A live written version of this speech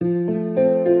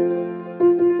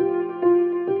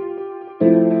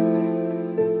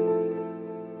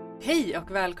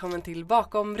och välkommen till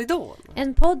Bakom ridån.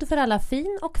 En podd för alla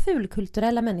fin- och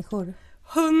fulkulturella människor.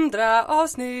 100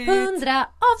 avsnitt! 100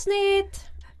 avsnitt!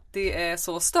 Det är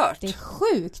så stört. Det är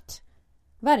sjukt.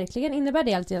 Verkligen innebär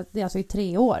det alltså i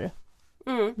 3 år.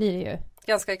 Blir det ju.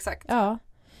 Ganska exakt. Ja.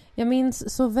 Jag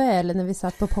minns så väl när vi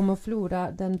satt på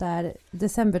Pomoflora den där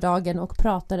decemberdagen och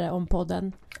pratade om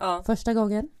podden. Ja. Första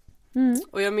gången.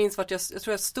 Och jag minns vart jag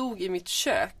tror jag stod i mitt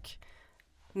kök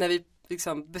när vi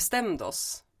liksom bestämde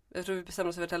oss. Jag tror vi bestämde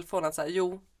oss över telefonen att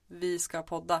vi ska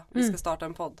podda. Vi ska starta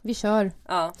en podd. Vi kör.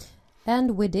 Ja.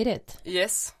 And we did it.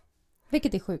 Yes.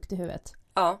 Vilket är sjukt i huvudet.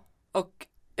 Ja. Och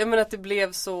jag menar att det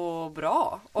blev så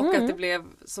bra. Och att det blev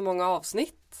så många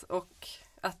avsnitt. Och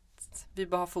att vi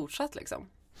bara har fortsatt liksom.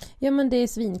 Ja, men det är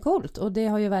svincoolt. Och det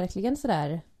har ju verkligen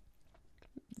sådär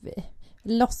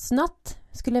lossnat,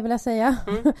 skulle jag vilja säga.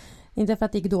 Inte för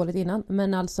att det gick dåligt innan.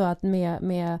 Men alltså att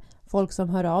med folk som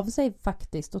hör av sig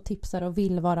faktiskt och tipsar och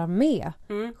vill vara med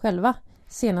själva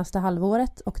senaste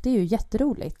halvåret. Och det är ju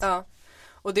jätteroligt. Ja.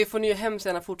 Och det får ni ju hemskt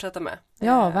gärna fortsätta med.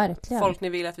 Ja, verkligen. Folk ni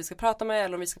vill att vi ska prata med,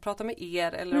 eller om vi ska prata med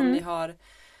er, eller om ni har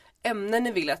ämnen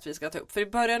ni vill att vi ska ta upp. För i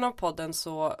början av podden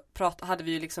så hade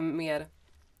vi ju liksom mer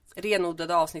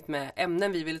renodlade avsnitt med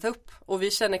ämnen vi ville ta upp. Och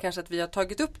vi känner kanske att vi har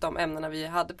tagit upp de ämnena vi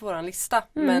hade på vår lista.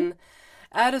 Men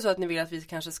är det så att ni vill att vi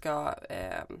kanske ska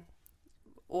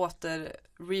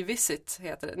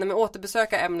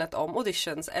återbesöka ämnet om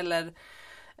auditions eller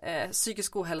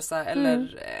psykisk ohälsa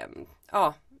eller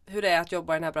hur det är att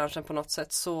jobba i den här branschen på något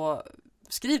sätt, så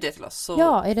skriv det till oss. Så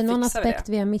ja, är det någon aspekt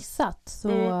vi har missat så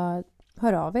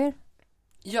hör av er.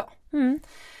 Ja.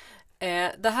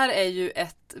 Det här är ju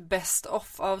ett best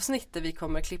of avsnitt där vi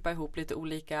kommer klippa ihop lite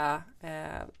olika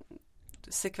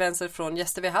sekvenser från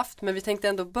gäster vi har haft. Men vi tänkte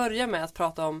ändå börja med att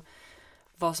prata om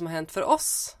vad som har hänt för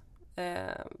oss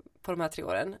på de här 3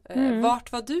 åren.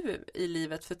 Vart var du i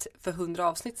livet för 100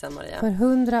 avsnitt sen, Maria? För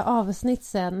 100 avsnitt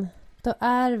sen, då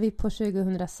är vi på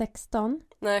 2016.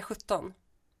 Nej, 17.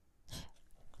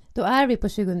 Då är vi på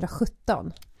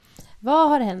 2017. Vad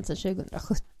har hänt sedan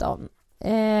 2017?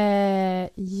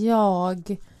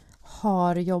 Jag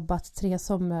har jobbat 3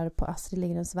 somrar på Astrid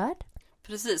Lindgrens Värld.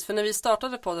 Precis, för när vi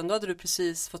startade podden då hade du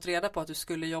precis fått reda på att du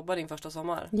skulle jobba din första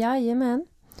sommar. Jajamän.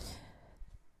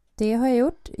 Det har jag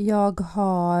gjort. Jag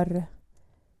har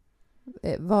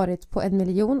varit på 1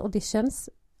 miljon auditions.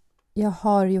 Jag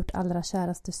har gjort Allra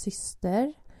käraste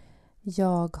syster.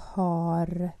 Jag har...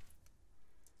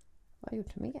 Vad har jag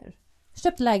gjort mer?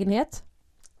 Köpt lägenhet.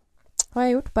 Har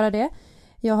jag gjort, bara det.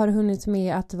 Jag har hunnit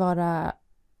med att vara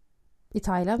i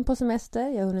Thailand på semester.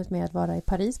 Jag har hunnit med att vara i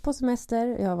Paris på semester.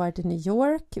 Jag har varit i New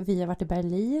York. Vi har varit i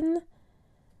Berlin.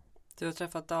 Du har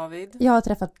träffat David. Jag har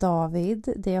träffat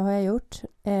David. Det har jag gjort.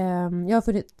 Jag har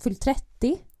fyllt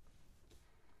 30.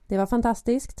 Det var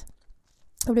fantastiskt.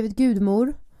 Jag har blivit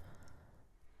gudmor.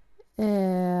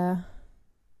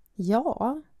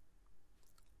 Ja.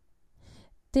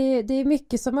 Det är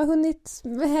mycket som har hunnit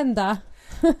hända.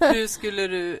 Hur skulle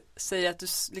du säga att du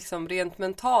liksom rent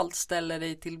mentalt ställer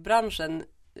dig till branschen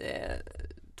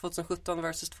 2017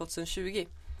 versus 2020?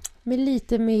 Med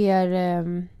lite mer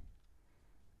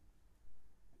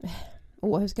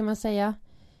hur ska man säga?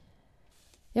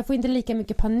 Jag får inte lika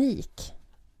mycket panik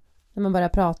när man börjar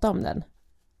prata om den.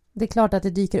 Det är klart att det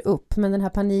dyker upp, men den här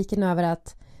paniken över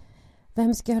att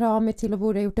vem ska jag höra av mig till och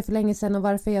borde jag gjort det för länge sedan och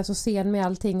varför är jag så sen med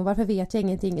allting och varför vet jag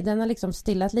ingenting? Den har liksom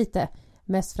stillat lite,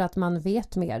 mest för att man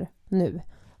vet mer nu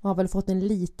och har väl fått en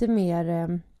lite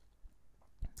mer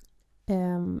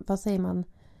vad säger man,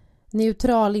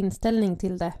 neutral inställning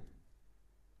till det,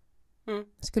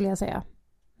 skulle jag säga.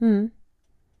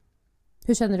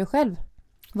 Hur känner du själv?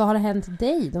 Vad har hänt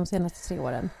dig de senaste 3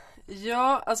 åren?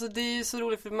 Ja, alltså det är ju så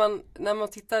roligt för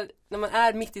när man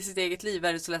är mitt i sitt eget liv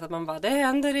är det så lätt att man bara, det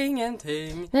händer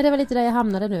ingenting. Nej, det var lite där jag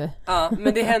hamnade nu. Ja,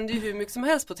 men det händer ju hur mycket som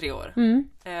helst på 3 år.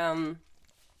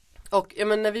 Och ja,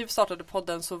 men när vi startade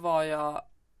podden så var jag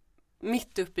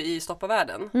mitt uppe i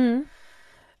stoppavärlden.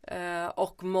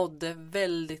 Och mådde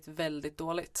väldigt, väldigt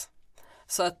dåligt.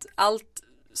 Så att allt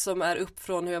som är upp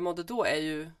från hur jag mådde då är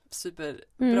ju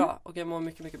superbra. Och jag mår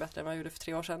mycket, mycket bättre än vad jag gjorde för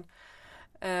 3 år sedan.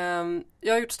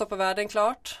 Jag har gjort Stoppa världen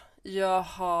klart. Jag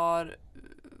har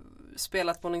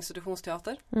spelat på en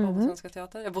institutionsteater, på Svenska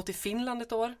Teater. Jag har bott i Finland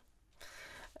 1 år.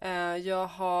 Jag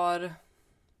har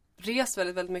rest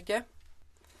väldigt, väldigt mycket.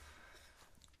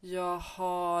 Jag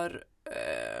har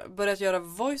börjat göra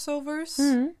voiceovers.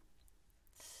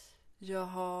 Jag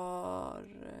har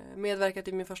medverkat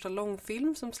i min första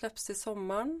långfilm som släpps till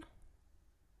sommaren.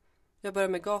 Jag börjar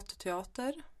med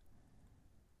gatuteater.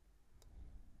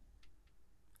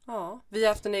 Ja, vi har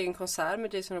haft en egen konsert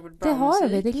med Jason Robert Det Brown har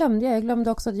musik. vi, det glömde jag. Jag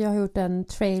glömde också att jag har gjort en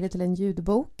trailer till en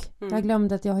ljudbok. Jag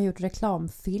glömde att jag har gjort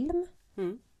reklamfilm.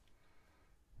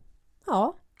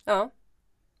 Ja.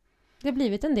 Det har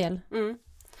blivit en del.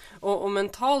 Och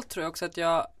mentalt tror jag också att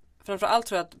framförallt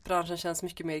tror jag att branschen känns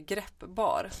mycket mer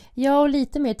greppbar. Ja, och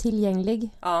lite mer tillgänglig.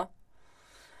 Ja,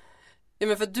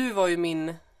 men för du var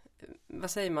ju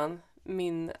vad säger man?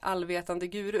 Min allvetande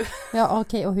guru. Ja,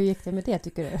 okej. Och hur gick det med det,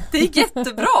 tycker du? Det är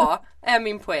jättebra, är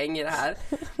min poäng i det här.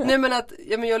 Nej,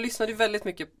 men jag lyssnade ju väldigt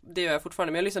mycket, det gör jag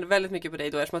fortfarande, men jag lyssnade väldigt mycket på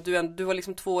dig då, eftersom att du var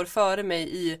liksom 2 år före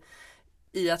mig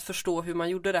i att förstå hur man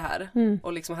gjorde det här.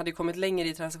 Och liksom hade kommit längre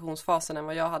i transaktionsfasen än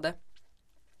vad jag hade.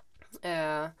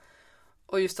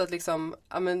 Och just att liksom,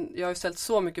 jag har ju ställt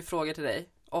så mycket frågor till dig.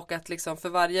 Och att liksom för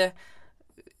varje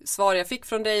svar jag fick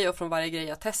från dig och från varje grej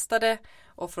jag testade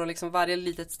och från liksom varje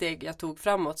litet steg jag tog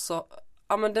framåt, så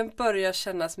den börjar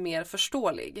kännas mer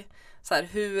förståelig. Så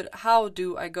här, how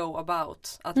do I go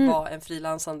about att vara en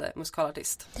frilansande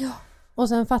musikalartist? Ja. Och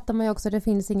sen fattar man ju också att det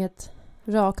finns inget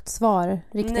rakt svar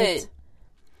riktigt. Nej.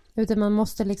 Utan man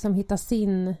måste liksom hitta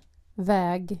sin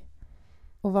väg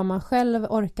och vad man själv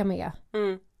orkar med.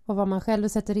 Och vad man själv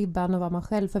sätter ribban och vad man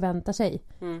själv förväntar sig.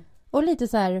 Och lite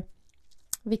så här,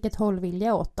 vilket håll vill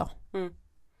jag åt då?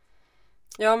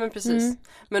 Ja, men precis.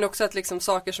 Men också att liksom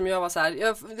saker som jag var så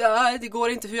här, det går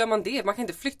inte, hur gör man det? Man kan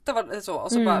inte flytta så.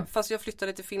 Och så bara, fast jag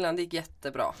flyttade till Finland, det gick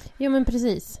jättebra. Jo, men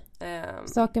precis.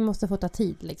 Saker måste få ta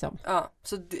tid liksom. Ja,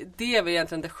 så det är väl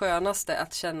egentligen det skönaste,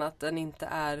 att känna att den inte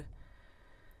är...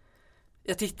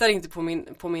 Jag tittar inte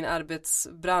på min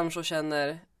arbetsbransch och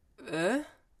känner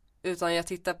utan jag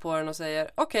tittar på den och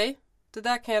säger okej, det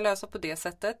där kan jag lösa på det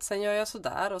sättet, sen gör jag så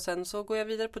där och sen så går jag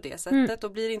vidare på det sättet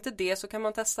och blir inte det så kan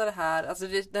man testa det här. Alltså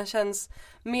den känns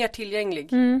mer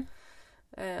tillgänglig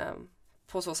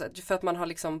på så sätt, för att man har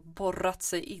liksom borrat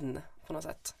sig in på något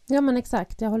sätt. Ja, men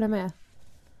exakt, jag håller med.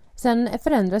 Sen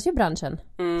förändras ju branschen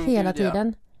hela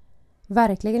tiden.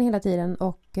 Verkligen hela tiden,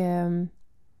 och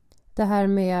det här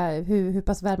med hur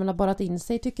pass väl man har borrat in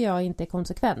sig tycker jag inte är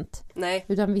konsekvent. Nej.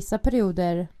 Utan vissa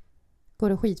perioder går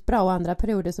det skitbra och andra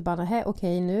perioder så bara,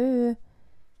 okej, nu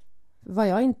var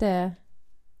jag inte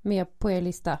med på er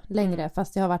lista längre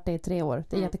fast jag har varit det i 3 år.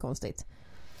 Det är jättekonstigt.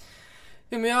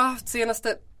 Ja, men jag har haft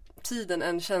senaste tiden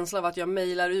en känsla av att jag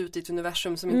mejlar ut i ett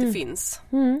universum som inte finns.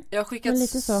 Jag har skickat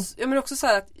lite så. Ja, men också så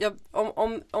här att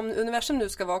om universum nu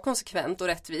ska vara konsekvent och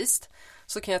rättvist,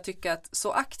 så kan jag tycka att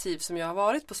så aktiv som jag har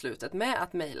varit på slutet med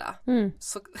att mejla,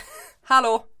 så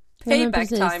hallå, payback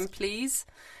time please.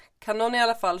 Kan någon i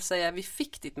alla fall säga vi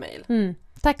fick ditt mejl?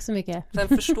 Tack så mycket. Sen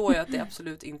förstår jag att det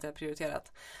absolut inte är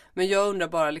prioriterat. Men jag undrar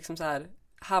bara liksom så här,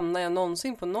 hamnar jag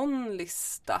någonsin på någon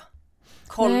lista?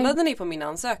 Kollade ni på min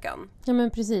ansökan? Ja,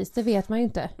 men precis, det vet man ju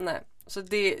inte. Nej, så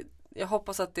jag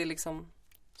hoppas att det liksom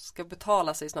ska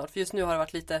betala sig snart. För just nu har det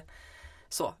varit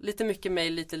lite mycket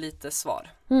mejl, lite svar.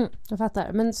 Jag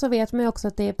fattar. Men så vet man ju också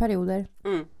att det är perioder.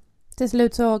 Till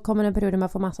slut så kommer en period där man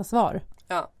får massa svar.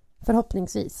 Ja.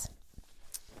 Förhoppningsvis.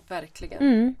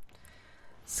 Verkligen.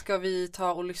 Ska vi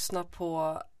ta och lyssna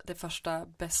på det första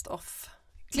best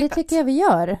of-klippet? Det tycker jag vi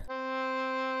gör.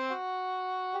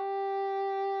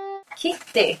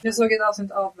 Kitty! Jag såg ett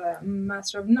avsnitt av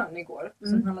Master of None igår.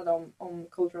 Som handlade om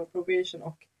cultural appropriation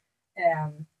och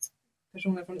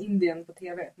personer från Indien på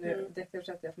tv. Nu direkt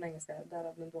översätter jag från engelska,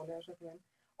 därav den dåliga översättningen.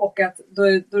 Och att då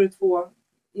är det 2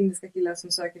 indiska killar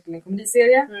som söker till en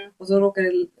komediserie. Och så råkar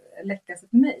det läckas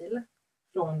ett mejl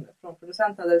från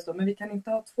producenterna där det står, men vi kan inte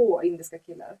ha 2 indiska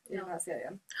killar i den här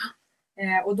serien.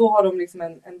 Och då har de liksom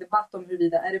en debatt om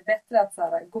huruvida är det bättre att så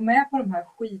här, gå med på de här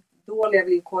skitdåliga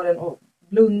villkoren och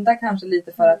blunda kanske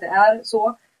lite för att det är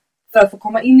så, för att få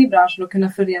komma in i branschen och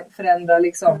kunna förändra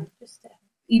liksom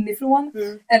inifrån.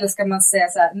 Eller ska man säga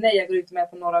så här, nej, jag går inte med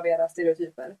på några av era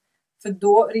stereotyper. För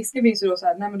då risken finns ju då så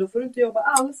här, nej, men då får du inte jobba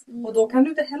alls och då kan du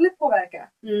inte heller påverka.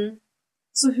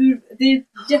 Så det är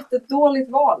ett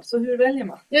jättedåligt val. Så hur väljer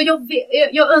man?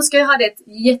 Jag önskar jag hade ett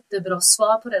jättebra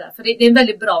svar på det där. För det är en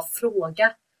väldigt bra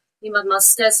fråga. I och med att man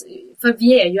ställs, för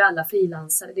vi är ju alla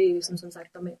frilansare. Det är ju som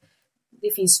sagt,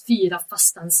 det finns 4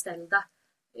 fastanställda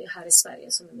här i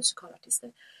Sverige som är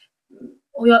musikalartister.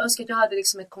 Och jag önskar att jag hade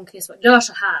liksom ett konkret svar. Gör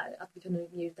så här. Att vi kunde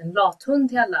ge ut en lathund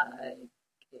till alla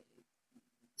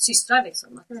systrar.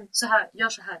 Liksom. Att så här, gör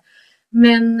så här.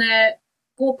 Men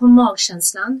gå på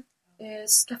magkänslan.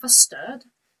 Skaffa stöd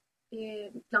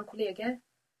bland kollegor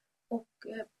och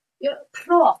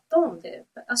prata om det.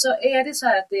 Alltså är det så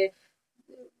här att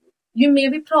ju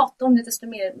mer vi pratar om det, desto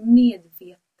mer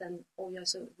medveten, och jag är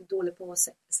så dålig på att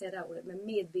säga det här ordet, men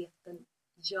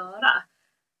medvetengöra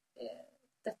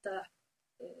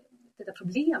detta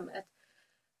problemet.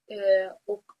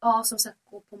 Och ja, som sagt,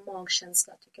 gå på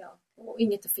magkänsla tycker jag. Och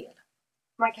inget är fel.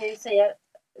 Man kan ju säga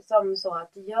som så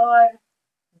att gör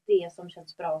det som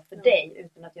känns bra för dig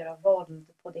utan att göra våld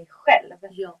på dig själv.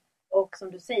 Ja. Och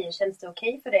som du säger, känns det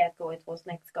okej för dig att gå i 2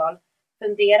 snäckskal?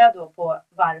 Fundera då på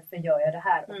varför gör jag det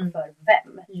här och för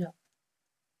vem? Ja.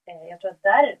 Jag tror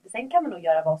att sen kan man nog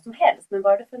göra vad som helst, men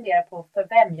bara du funderar på för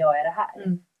vem gör jag det här?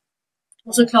 Mm.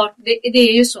 Och såklart, det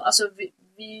är ju så, alltså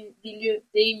vi vill ju,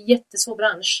 det är en jättesvår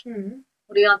bransch.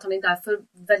 Och det är antagligen därför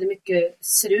väldigt mycket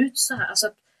ser ut så här.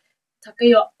 Alltså, tackar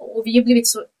jag, och vi har blivit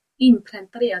så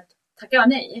inpräntade i att tackar jag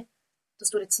nej, då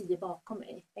står det 10 bakom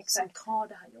mig som tar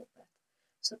det här jobbet.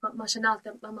 Så att man känner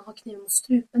alltid att man har kniven mot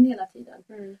strupen hela tiden.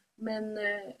 Men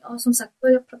ja, som sagt,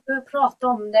 börja prata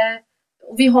om det.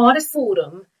 Och vi har ett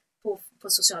forum på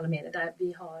sociala medier där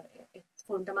vi har ett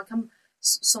forum där man kan,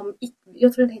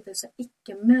 jag tror det heter så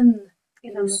icke-män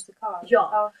inom musikal.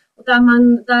 Ja, och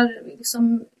där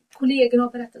liksom kollegor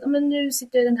har berättat, men nu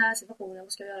sitter jag i den här situationen,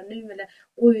 vad ska jag göra nu? Eller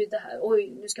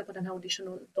oj, nu ska jag på den här audition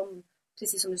och de,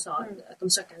 precis som du sa, att de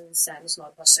söker en sen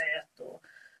snart var söt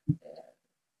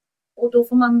och då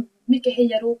får man mycket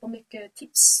hejarop och mycket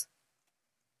tips.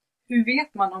 Hur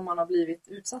vet man om man har blivit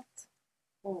utsatt?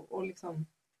 Och liksom,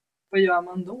 vad gör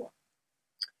man då?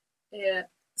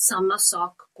 Samma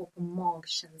sak, gå på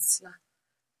magkänsla.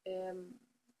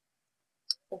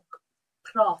 Och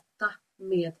prata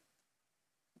med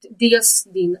dels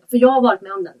för jag har varit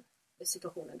med om den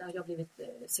situationen där jag har blivit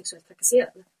sexuellt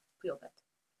trakasserad på jobbet.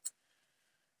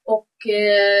 Och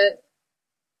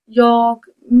jag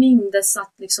minns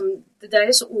att liksom, det där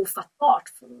är så ofattbart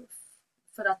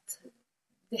för att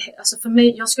alltså för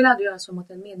mig, jag skulle aldrig göra så mot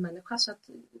en medmänniska, så att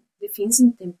det finns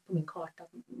inte på min karta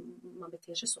att man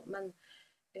beter sig så. Men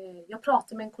jag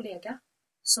pratade med en kollega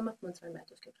som uppmuntrade mig att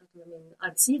jag skulle prata med min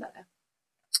arbetsgivare.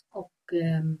 Och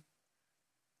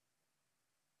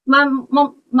man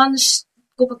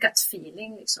går på gut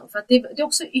feeling liksom, för att det är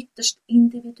också ytterst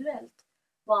individuellt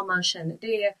vad man känner.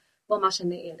 Vad man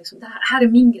känner är liksom, det här är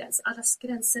min gräns. Allas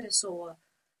gränser är så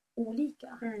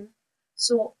olika.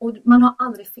 Så, och man har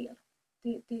aldrig fel.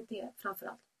 Det är det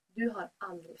framförallt. Du har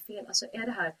aldrig fel. Alltså är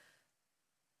det här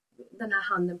den här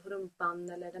handen på rumpan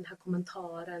eller den här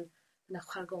kommentaren, den här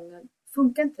jargongen,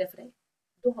 funkar inte det för dig,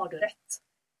 då har du rätt.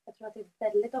 Jag tror att det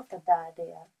är väldigt ofta där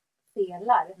det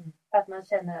felar. För att man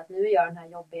känner att nu är jag den här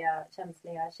jobbiga,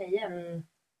 känsliga tjejen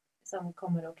som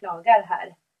kommer och klagar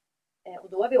här. Och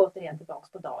då är vi återigen tillbaka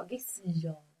på dagis.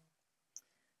 Ja.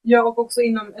 Ja, och också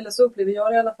eller så upplever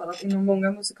jag det i alla fall, att inom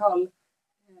många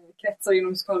musikalkretsar inom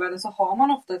musikalvärlden så har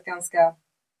man ofta ett ganska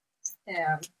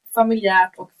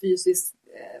familjärt och fysiskt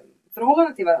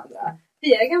förhållande till varandra.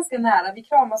 Vi är ganska nära, vi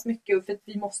kramas mycket, och för att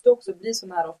vi måste också bli så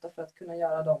nära ofta för att kunna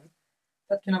göra dem,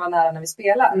 för att kunna vara nära när vi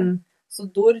spelar. Så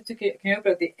då kan jag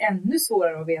uppleva att det är ännu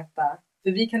svårare att veta,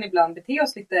 för vi kan ibland bete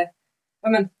oss lite,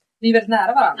 vi är väldigt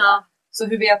nära varandra. Ja. Så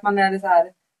hur vet man när det är så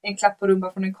här, en klapp på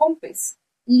rumba från en kompis?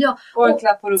 Ja. Och en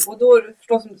klapp på rumba, och då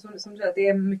förstås som du säger, det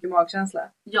är mycket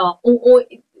magkänsla. Ja, och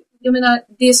jag menar,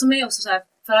 det som är också så här,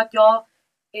 för att jag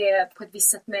är på ett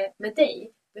visst sätt med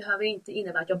dig, behöver inte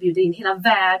innebära att jag bjuder in hela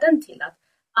världen till att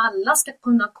alla ska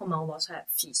kunna komma och vara så här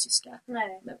fysiska.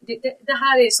 Nej. Det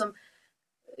här är som,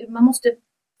 man måste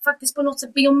faktiskt på något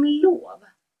sätt be om lov.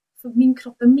 För min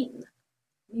kropp är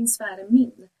min sfär är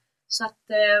min. Så att,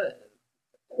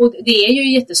 och det är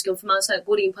ju jätteskumt, för man så här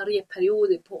går in på en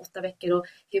repperiod på 8 veckor och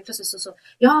helt plötsligt så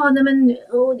ja, nej men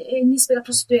ni spelar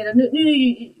prostituerade. Nu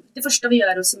det första vi gör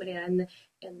är att simulera en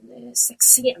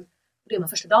sexscen. Det är man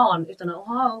första dagen utan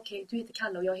att, okej, du heter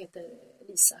Kalle och jag heter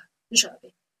Lisa. Nu kör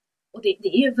vi. Och det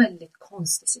är ju en väldigt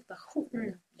konstig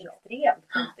situation. Ja. Extremt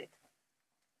konstigt.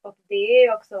 Och det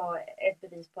är också ett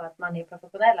bevis på att man är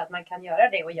professionell, att man kan göra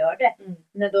det och gör det.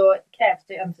 Men då krävs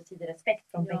det ömsesidig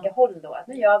respekt från bägge håll då. Att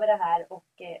nu gör vi det här och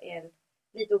är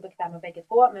lite obekväma bägge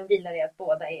två, men vilar i att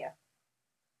båda är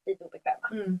lite obekväma.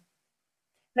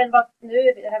 Men nu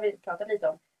har vi pratat lite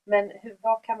om, men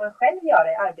vad kan man själv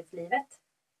göra i arbetslivet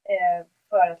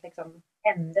för att liksom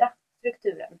ändra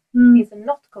strukturen? Finns det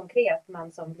något konkret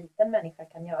man som liten människa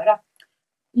kan göra?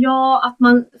 Ja, att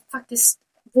man faktiskt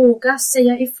vågar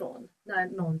säga ifrån när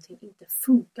någonting inte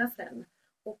funkar för en.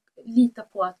 Och lita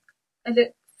på att,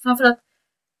 eller framförallt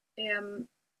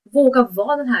våga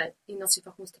vara den här inom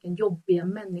situationstecken jobbiga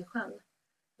människan.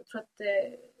 Jag tror att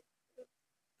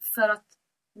för att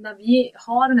när vi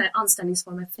har den här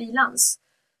anställningsformen frilans,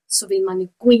 så vill man ju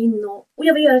gå in och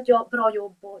jag vill göra ett bra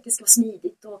jobb och det ska vara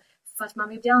smidigt, och för att man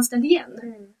vill bli anställd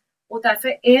igen. Och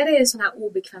därför är det en sån här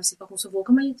obekväm situation, så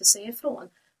vågar man ju inte säga ifrån.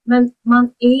 Men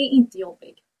man är inte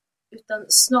jobbig, utan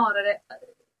snarare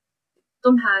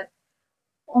de här,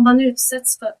 om man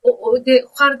utsätts för, och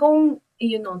jargong är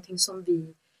ju någonting som det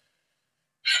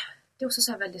är också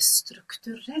så här väldigt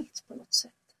strukturellt på något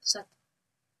sätt. Så att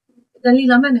den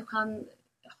lilla människan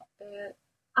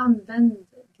använder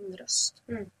din röst.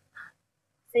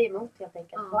 Säg emot helt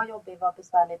enkelt. Var jobbig, var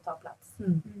besvärlig, ta plats.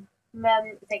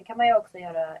 Men sen kan man ju också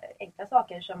göra enkla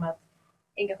saker som att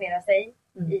engagera sig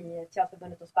i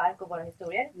Teaterförbundet och Spark och våra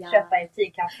historier. Ja. Köpa en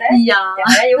tygkasse. Ja. Det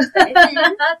har jag gjort, den är fin.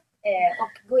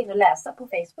 Och gå in och läsa på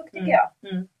Facebook tycker jag.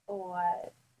 Och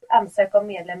ansöka om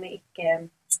medlem med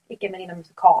icke men inom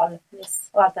musikal. Yes.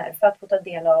 Och allt det här. För att få ta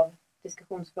del av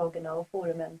diskussionsfrågorna och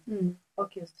forumen.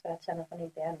 Och just för att känna att man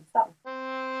inte är ensam.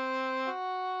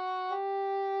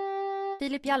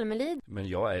 Filip Hjalmelid. Men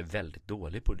jag är väldigt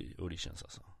dålig på auditions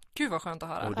alltså. Gud vad skönt att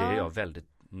höra. Och det är jag väldigt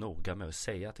noga med att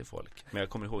säga till folk. Men jag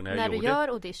kommer ihåg när du gör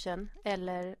audition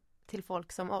eller till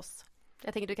folk som oss.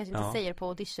 Jag tänker du kanske inte säger på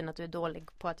audition att du är dålig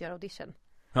på att göra audition.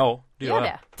 Ja, det gör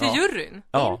jag. Till juryn?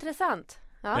 Ja. Intressant.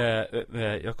 Ja.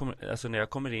 När jag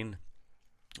kommer in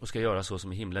och ska göra Så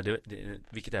som i himlen,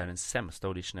 vilket är den sämsta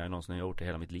audition jag någonsin har gjort i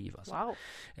hela mitt liv alltså. Wow.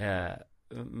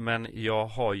 Men jag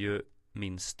har ju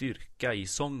min styrka i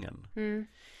sången.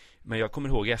 Men jag kommer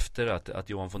ihåg efter att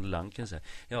Johan von der Lanken säger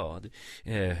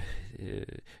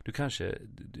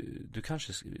du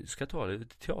kanske ska ta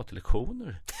lite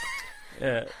teaterlektioner.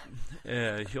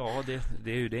 Ja,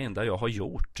 det är ju det enda jag har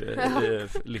gjort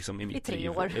liksom i mitt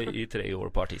liv. I 3 år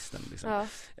på artisten liksom.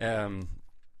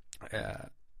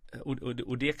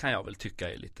 Och det kan jag väl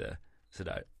tycka är lite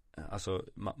sådär, alltså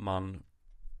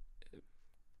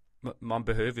man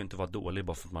behöver ju inte vara dålig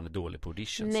bara för att man är dålig på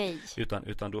auditions. Nej.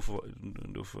 Utan då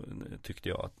tyckte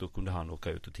jag att då kunde han åka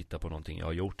ut och titta på någonting jag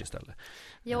har gjort istället.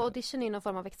 Ja, audition är någon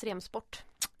form av extremsport.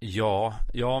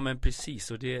 Ja, men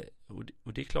precis. Och det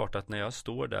är klart att när jag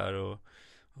står där och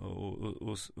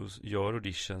gör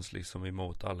auditions liksom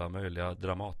emot alla möjliga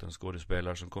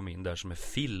Dramatenskådespelare som kom in där som är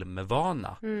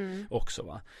filmvana också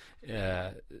va.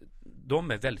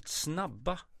 De är väldigt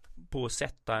snabba på att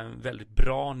sätta en väldigt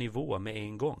bra nivå med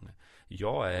en gång.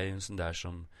 Jag är en sån där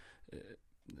som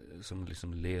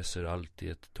liksom läser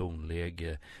alltid ett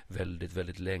tonläge väldigt,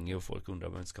 väldigt länge och folk undrar,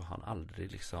 men ska han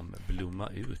aldrig liksom blomma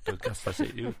ut och kasta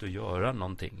sig ut och göra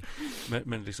någonting?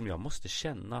 Men liksom jag måste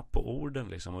känna på orden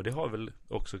liksom, och det har väl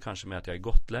också kanske med att jag är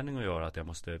gotlänning att göra, att jag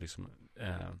måste liksom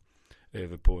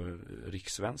över på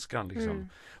rikssvenskan liksom,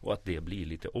 och att det blir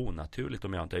lite onaturligt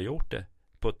om jag inte har gjort det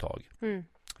på ett tag.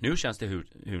 Nu känns det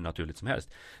hur naturligt som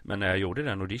helst. Men när jag gjorde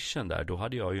den audition där, då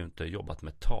hade jag ju inte jobbat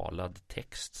med talad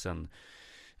text sen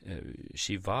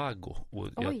Chivago. Och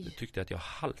jag tyckte att jag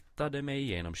haltade mig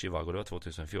igenom Chivago. Det var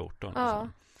 2014. Ja.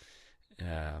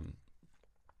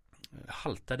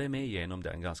 Haltade mig igenom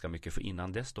den ganska mycket. För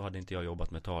innan dess då hade inte jag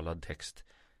jobbat med talad text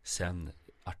sen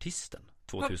Artisten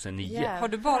 2009. Yeah. Har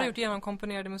du bara gjort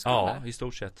genomkomponerade musikaler? Ja, i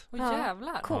stort sett.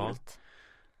 Jävlar. Coolt.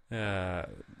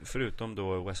 Förutom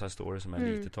då West Side Story som är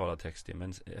lite talad text i,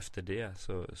 men efter det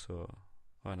så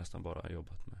har jag nästan bara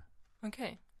jobbat med.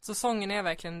 Okej. Så sången är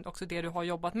verkligen också det du har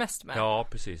jobbat mest med? Ja,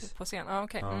 precis. På scen? Ja,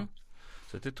 okej.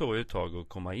 Så det tog ju ett tag att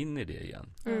komma in i det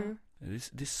igen.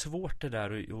 Det är svårt det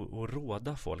där att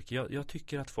råda folk. Jag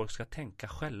tycker att folk ska tänka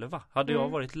själva. Hade jag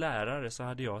varit lärare så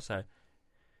hade jag så här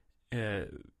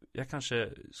jag kanske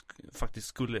faktiskt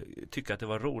skulle tycka att det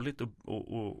var roligt att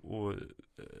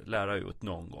lära ut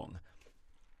någon gång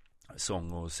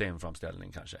sång och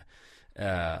scenframställning kanske.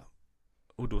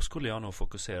 Och då skulle jag nog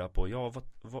fokusera på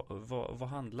vad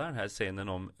handlar den här scenen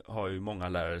om, har ju många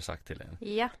lärare sagt till en.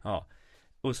 Ja.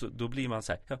 Och så, då blir man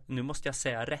så här, nu måste jag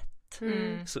säga rätt.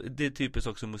 Så det är typiskt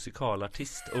också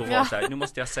musikalartist och vara så här, nu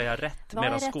måste jag säga rätt,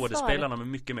 medan skådespelarna är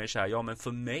mycket mer så här, ja men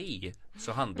för mig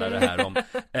så handlar det här om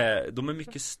de är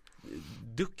mycket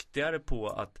duktigare på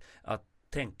att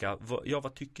tänka,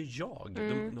 vad tycker jag?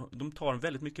 De tar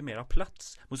väldigt mycket mer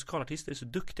plats. Musikalartister är så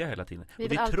duktiga hela tiden. Vi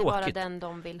vill alltid vara den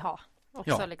de vill ha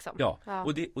också, liksom. Ja.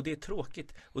 Och det är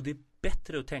tråkigt. Och det är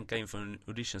bättre att tänka inför en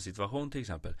audition-situation till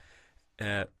exempel.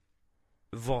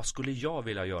 Vad skulle jag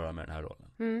vilja göra med den här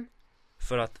rollen?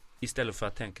 För att istället för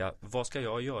att tänka, vad ska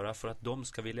jag göra för att de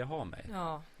ska vilja ha mig?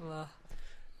 Ja.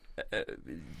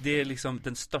 Det är liksom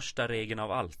den största regeln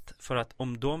av allt. För att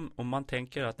om man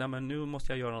tänker att nej, men nu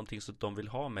måste jag göra någonting så att de vill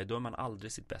ha mig, då är man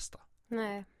aldrig sitt bästa.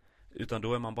 Nej. Utan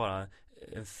då är man bara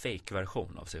en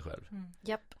fake-version av sig själv.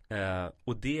 Japp.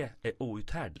 Och det är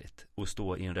outhärdligt att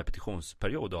stå i en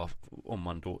repetitionsperiod om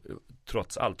man då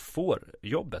trots allt får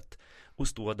jobbet och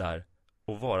stå där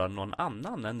och vara någon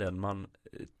annan än den man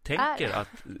tänker att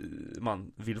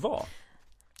man vill vara.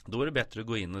 Då är det bättre att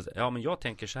gå in och säga, ja men jag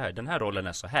tänker så här, den här rollen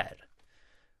är så här.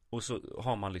 Och så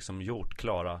har man liksom gjort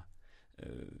klara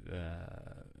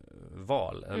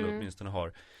val eller åtminstone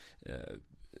har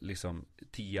liksom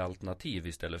 10 alternativ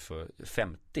istället för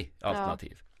 50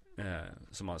 alternativ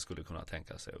som man skulle kunna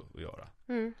tänka sig att göra.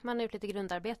 Man har gjort lite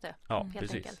grundarbete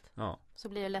helt enkelt. Ja. Så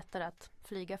blir det lättare att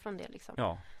flyga från det liksom.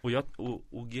 Ja,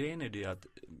 och grejen är det att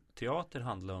teater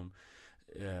handlar om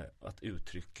att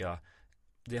uttrycka,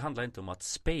 det handlar inte om att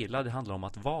spela, det handlar om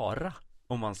att vara,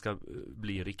 om man ska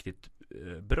bli riktigt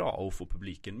bra och få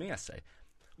publiken med sig.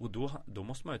 Och då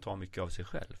måste man ju ta mycket av sig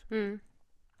själv.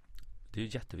 Det är ju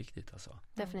jätteviktigt alltså.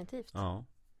 Definitivt. Ja.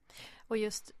 Och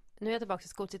just, nu är jag tillbaka till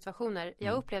skolsituationer.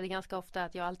 Jag upplevde ganska ofta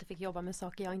att jag alltid fick jobba med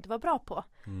saker jag inte var bra på.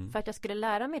 För att jag skulle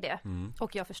lära mig det.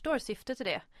 Och jag förstår syftet i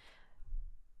det.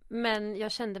 Men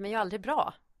jag kände mig ju aldrig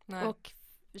bra. Nej. Och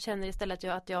känner istället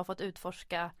att jag har fått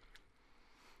utforska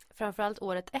framförallt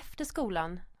året efter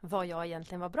skolan vad jag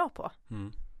egentligen var bra på.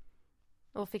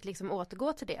 Och fick liksom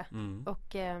återgå till det.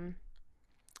 Och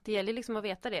det gäller liksom att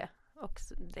veta det. Och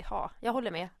jag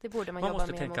håller med. Det borde man jobba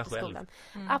mer mot i skolan.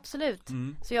 Absolut.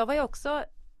 Så jag var ju också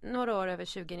några år över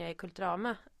 20 när jag gick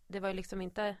Kulturama. Det var ju liksom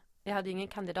inte, jag hade ju ingen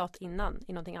kandidat innan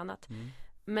i någonting annat.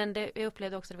 Men jag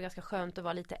upplevde också att det var ganska skönt att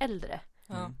vara lite äldre.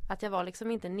 Att jag var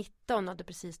liksom inte 19 och hade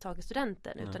precis tagit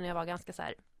studenten. Utan jag var ganska så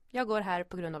här, jag går här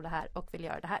på grund av det här och vill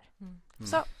göra det här.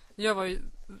 Så. Jag var ju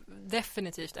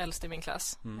definitivt äldst i min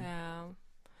klass.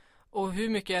 Och hur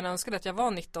mycket jag önskade att jag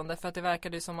var 19, för att det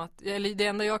verkade ju som att det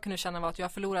enda jag kunde känna var att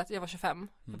jag var 25.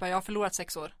 Jag har förlorat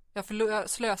 6 år. Jag har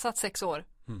slösat 6 år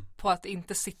på att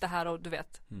inte sitta här och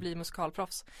bli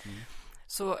musikalproffs.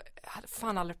 Så jag hade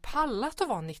fan aldrig pallat att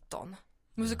vara 19.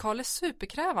 Musikal är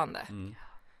superkrävande.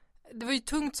 Det var ju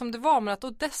tungt som det var, men att då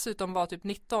dessutom vara typ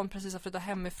 19, precis att flytta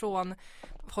hemifrån,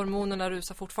 hormonerna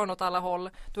rusar fortfarande åt alla håll,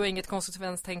 då är inget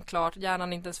konsekvenstänk klart,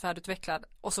 hjärnan är inte ens färdigutvecklad,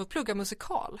 och så plugga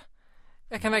musikal.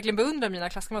 Jag kan verkligen beundra mina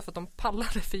klasskamrater för att de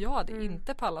pallade, för jag hade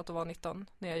inte pallat att vara 19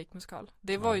 när jag gick musikal.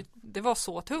 Det var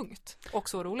så tungt och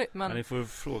så roligt. Men ni får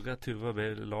fråga Tuva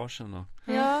B. Larsen då.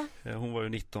 Ja. Hon var ju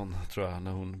 19 tror jag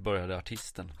när hon började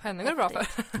Artisten. Henne går det bra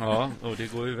för. Ja, och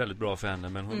det går ju väldigt bra för henne.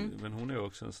 Men hon är ju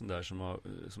också en sån där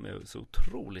som är så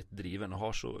otroligt driven och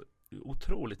har så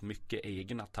otroligt mycket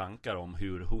egna tankar om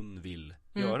hur hon vill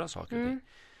göra saker och ting.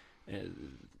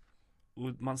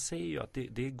 Och man säger ju att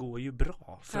det går ju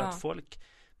bra för att folk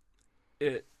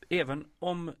även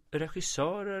om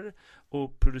regissörer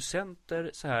och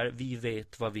producenter så här, vi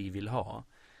vet vad vi vill ha,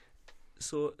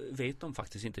 så vet de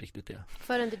faktiskt inte riktigt det.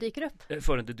 Förrän det dyker upp.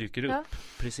 Förrän det dyker upp,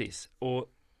 precis.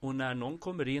 Och när någon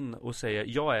kommer in och säger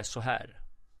jag är så här,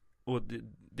 och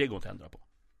det går inte att ändra på.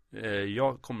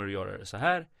 Jag kommer att göra det så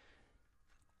här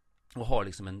och har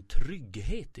liksom en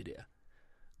trygghet i det.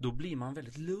 Då blir man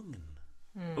väldigt lugn.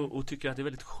 Och tycker att det är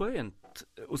väldigt skönt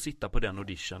att sitta på den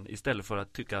audition istället för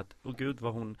att tycka att gud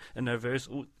vad hon är nervös,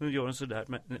 nu gör hon sådär,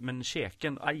 men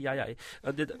käken, aj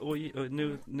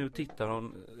nu tittar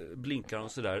hon, blinkar hon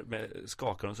sådär,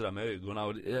 skakar hon sådär med ögonen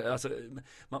och, alltså,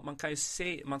 man kan ju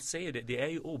se, man ser det är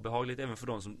ju obehagligt även för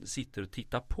de som sitter och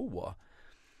tittar på,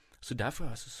 så därför är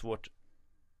det så svårt.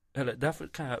 Eller därför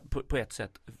kan jag på ett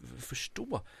sätt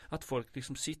förstå att folk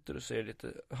liksom sitter och ser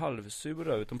lite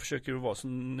halvsura ut. De försöker vara så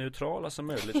neutrala som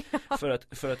möjligt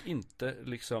för att inte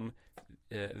liksom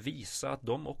visa att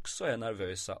de också är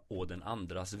nervösa å den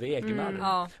andras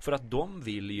vägnar. För att de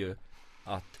vill ju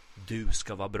att du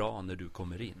ska vara bra när du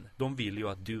kommer in. De vill ju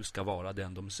att du ska vara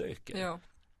den de söker. Ja.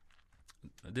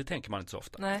 Det tänker man inte så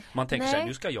ofta. Nej. Man tänker så här,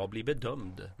 nu ska jag bli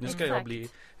bedömd. Nu ska jag bli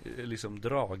liksom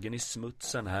dragen i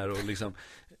smutsen här och liksom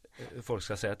folk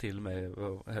ska säga till mig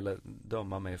eller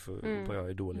döma mig för vad jag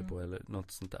är dålig på eller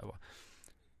något sånt där, va.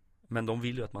 Men de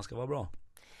vill ju att man ska vara bra.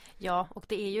 Ja, och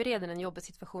det är ju redan en jobbig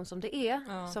situation som det är.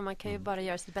 Ja. Så man kan ju bara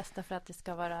göra sitt bästa för att det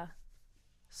ska vara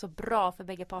så bra för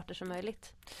bägge parter som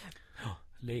möjligt. Ja,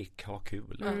 lek, ha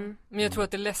kul. Men jag tror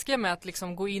att det läskiga med att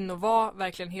liksom gå in och vara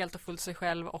verkligen helt och fullt sig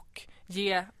själv och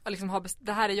ge, liksom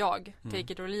det här är jag,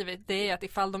 take it or leave it, det är att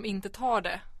ifall de inte tar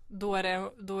det,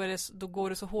 då går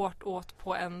det så hårt åt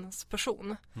på ens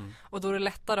person. Och då är det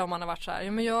lättare om man har varit så här,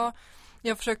 ja men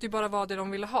jag försökte ju bara vara det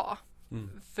de ville ha.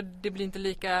 För det blir inte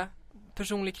lika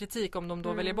personlig kritik om de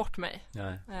då väljer bort mig.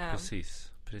 Nej,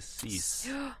 precis.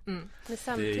 Men det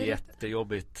är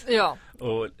jättejobbigt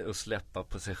att släppa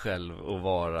på sig själv och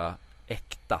vara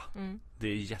äkta. Det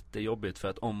är jättejobbigt för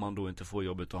att om man då inte får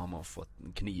jobbet, då har man fått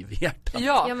en kniv i hjärtat.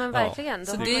 Ja men verkligen.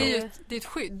 Så det är ett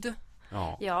skydd.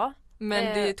 Ja. Men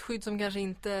det är ett skydd som kanske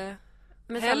inte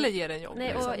heller ger en jobb.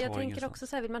 Nej, och jag tänker också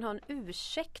så här, vill man ha en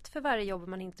ursäkt för varje jobb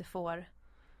man inte får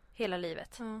hela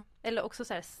livet? Eller också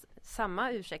så här,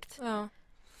 samma ursäkt.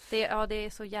 Det är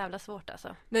så jävla svårt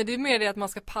alltså. Nej, det är mer det att man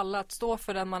ska palla att stå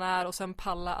för den man är och sen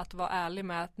palla att vara ärlig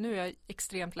med att nu är jag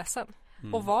extremt ledsen.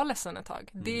 och vara ledsen ett tag.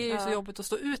 Det är ju så jobbigt att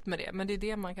stå ut med det, men det är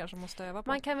det man kanske måste öva på.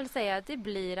 Man kan väl säga att det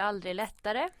blir aldrig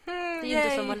lättare. Det är ju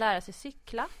inte som att lära sig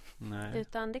cykla. Nej.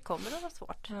 Utan det kommer att vara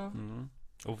svårt.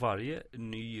 Och varje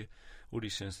ny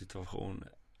auditionsituation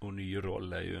och ny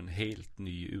roll är ju en helt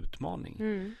ny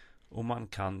utmaning. Och man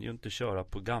kan ju inte köra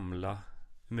på gamla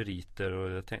meriter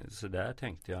och så där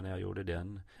tänkte jag när jag gjorde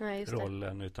den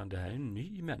rollen, utan det här är en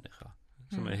ny människa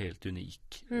som är helt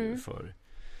unik för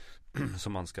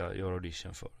som man ska göra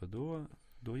audition för. Och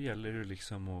då gäller det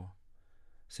liksom att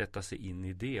sätta sig in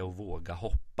i det och våga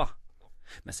hoppa.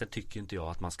 Men sen tycker inte jag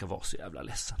att man ska vara så jävla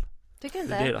ledsen. Tycker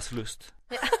inte? Det är deras förlust.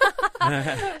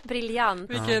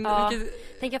 Briljant.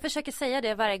 Tänk, jag försöker säga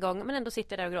det varje gång, men ändå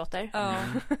sitter jag där och gråter.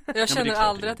 Jag känner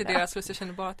aldrig att det är deras förlust, jag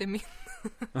känner bara att det är min.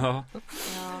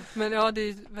 Men det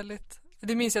är väldigt...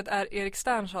 Det minns jag att Erik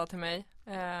Stern sa till mig.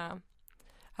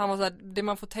 Han var så här, det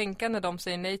man får tänka när de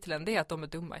säger nej till en, det är att de är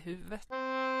dumma i huvudet.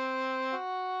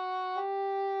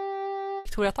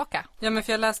 Victoria Taka. Ja, men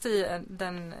för jag läste i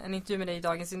en intervju med dig i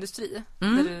Dagens Industri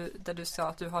där du sa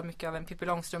att du har mycket av en Pippi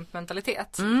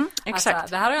Långstrump-mentalitet. Exakt.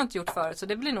 Alltså, det här har jag inte gjort förut, så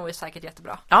det blir nog säkert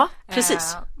jättebra. Ja,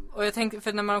 precis. Och jag tänkte,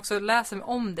 för när man också läser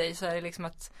om dig så är det liksom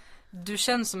att du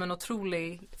känns som en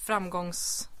otrolig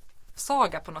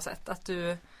framgångssaga på något sätt. Att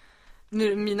du,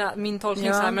 nu min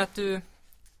tolkning så här, men att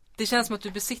det känns som att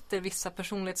du besitter vissa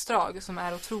personlighetsdrag som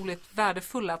är otroligt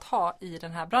värdefulla att ha i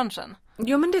den här branschen.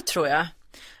 Jo, men det tror jag.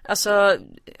 Alltså,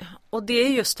 och det är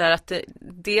just där att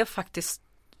det är faktiskt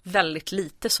väldigt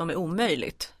lite som är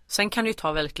omöjligt. Sen kan det ju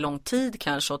ta väldigt lång tid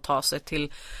kanske att ta sig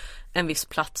till en viss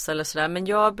plats eller sådär. Men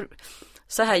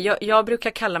jag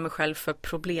brukar kalla mig själv för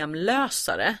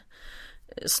problemlösare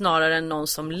snarare än någon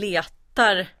som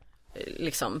letar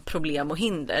liksom problem och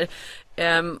hinder.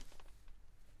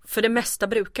 För det mesta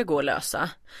brukar gå att lösa.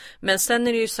 Men sen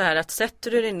är det ju så här att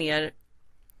sätter du dig ner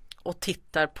och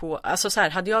tittar på, alltså så här,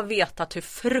 hade jag vetat hur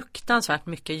fruktansvärt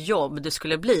mycket jobb det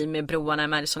skulle bli med broarna i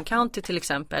Madison County till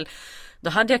exempel, då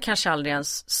hade jag kanske aldrig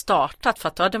ens startat, för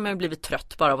att då hade man ju blivit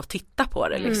trött bara av att titta på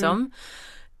det liksom.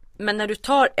 Men när du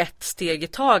tar ett steg i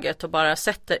taget och bara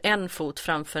sätter en fot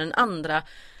framför den andra,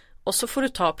 och så får du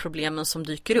ta problemen som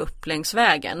dyker upp längs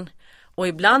vägen. Och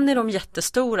ibland är de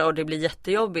jättestora och det blir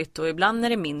jättejobbigt, och ibland är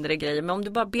det mindre grejer. Men om du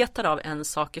bara betar av en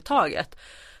sak i taget,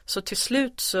 så till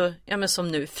slut så, ja men som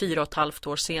nu 4,5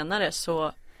 år senare,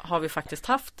 så har vi faktiskt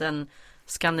haft en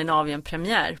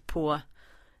Skandinavien-premiär på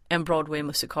en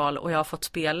Broadway-musikal, och jag har fått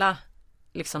spela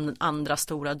liksom den andra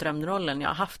stora drömrollen jag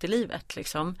har haft i livet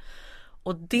liksom.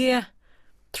 Och det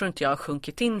tror inte jag har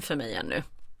sjunkit in för mig ännu.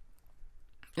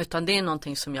 Utan det är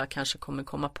någonting som jag kanske kommer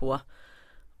komma på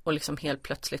och liksom helt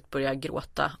plötsligt börja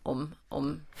gråta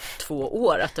om 2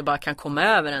 år, att det bara kan komma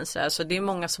över en så här. Så det är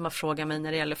många som har frågat mig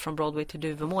när det gäller Från Broadway till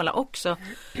Duvemåla också.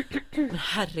 Men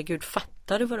herregud,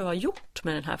 fattar du vad du har gjort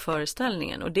med den här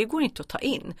föreställningen? Och det går inte att ta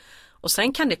in. Och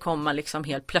sen kan det komma liksom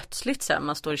helt plötsligt så här,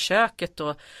 man står i köket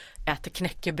och äter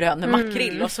knäckebröd med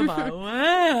makrill och så bara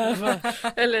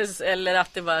eller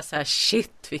att det bara så här,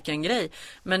 shit vilken grej.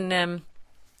 Men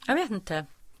jag vet inte.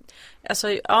 Alltså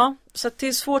ja, så det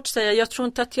är svårt att säga. Jag tror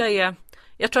inte att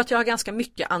jag tror att jag har ganska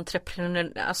mycket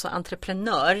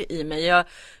entreprenör i mig.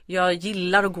 Jag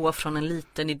gillar att gå från en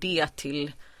liten idé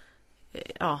till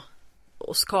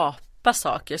och skapa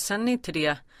saker. Sen är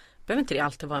behöver inte det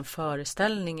alltid vara en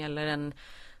föreställning eller en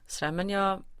sådär, men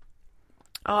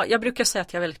jag brukar säga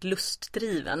att jag är väldigt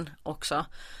lustdriven också.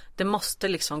 Det måste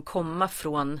liksom komma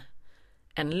från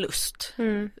en lust.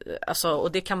 Alltså,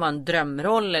 och det kan vara en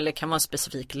drömroll, eller det kan vara en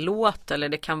specifik låt, eller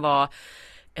det kan vara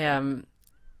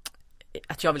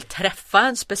att jag vill träffa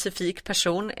en specifik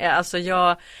person. Alltså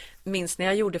jag minns när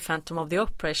jag gjorde Phantom of the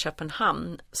Opera i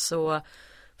Köpenhamn, så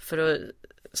för att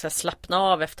så här, slappna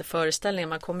av efter föreställningen,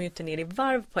 man kommer ju inte ner i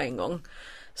varv på en gång,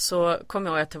 så kom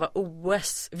jag ihåg att det var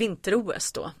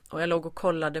vinter-OS då, och jag låg och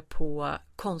kollade på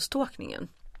konståkningen.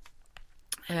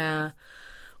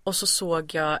 Och så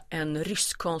såg jag en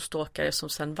rysk konståkare som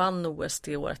sen vann OS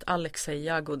det året, Alexej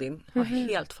Jagodin. Det var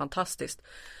helt fantastiskt.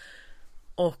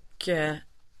 Och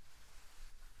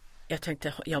jag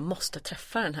tänkte, jag måste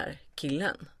träffa den här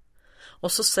killen.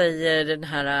 Och så säger den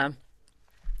här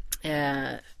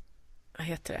vad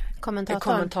heter det?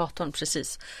 Kommentatorn,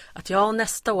 precis. Att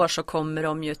nästa år så kommer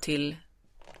de ju till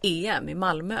EM i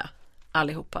Malmö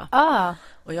allihopa.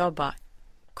 Och jag bara,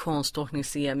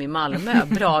 konståknings-EM i Malmö,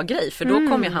 bra grej, för då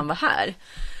kommer han vara här.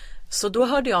 Så då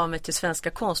hörde jag mig till Svenska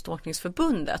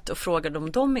konståkningsförbundet och frågade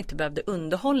om de inte behövde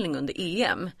underhållning under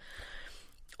EM.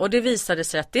 Och det visade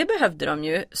sig att det behövde de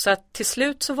ju. Så att till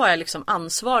slut så var jag liksom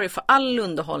ansvarig för all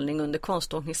underhållning under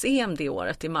konståknings-EM det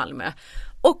året i Malmö.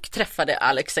 Och träffade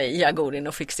Alexej Jagorin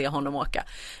och fick se honom åka.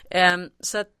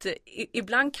 Så att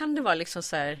ibland kan det vara liksom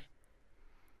så här.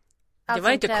 Det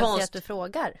var inte konstigt att du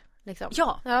frågar. Liksom.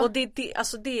 Ja, och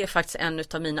det är faktiskt en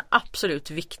av mina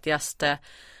absolut viktigaste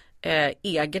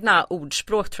egna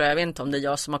ordspråk tror jag. Jag vet inte om det är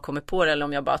jag som har kommit på det eller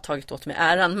om jag bara tagit åt mig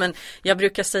äran. Men jag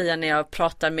brukar säga när jag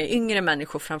pratar med yngre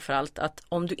människor framförallt att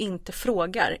om du inte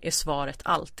frågar är svaret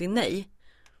alltid nej.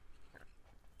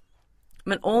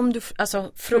 Men om du,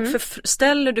 alltså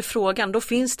ställer du frågan då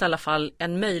finns det i alla fall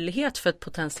en möjlighet för ett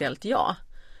potentiellt ja.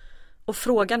 Och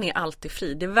frågan är alltid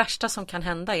fri. Det värsta som kan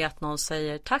hända är att någon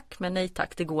säger tack men nej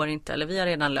tack, det går inte eller vi har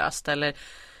redan löst eller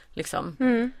liksom.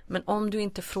 Men om du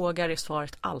inte frågar är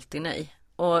svaret alltid nej.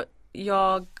 Och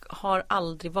jag har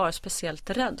aldrig varit speciellt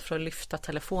rädd för att lyfta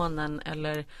telefonen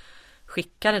eller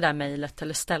skicka det där mejlet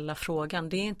eller ställa frågan.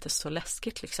 Det är inte så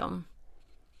läskigt liksom.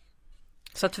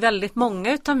 Så att väldigt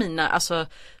många utav mina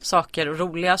saker och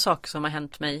roliga saker som har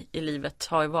hänt mig i livet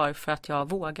har ju varit för att jag har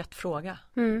vågat fråga.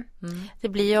 Det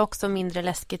blir ju också mindre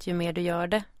läskigt ju mer du gör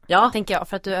det. Ja. Tänker jag,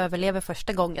 för att du överlever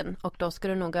första gången och då ska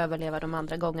du nog överleva de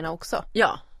andra gångerna också.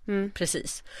 Ja,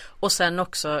 precis. Och sen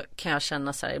också kan jag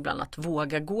känna så här ibland att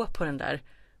våga gå på den där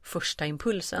första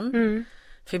impulsen.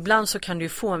 För ibland så kan du ju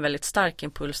få en väldigt stark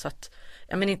impuls att,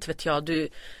 ja men inte vet jag, du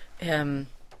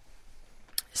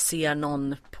ser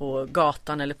någon på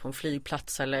gatan eller på en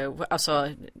flygplats eller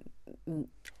alltså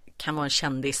kan vara en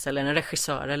kändis eller en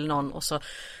regissör eller någon och så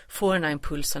får den här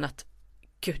impulsen att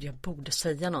gud jag borde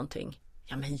säga någonting.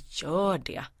 Ja men gör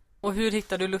det. Och hur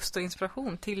hittar du lust och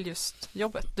inspiration till just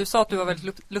jobbet? Du sa att du var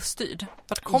väldigt luststyrd.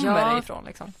 Vart kommer det ifrån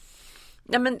liksom?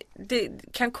 Ja men det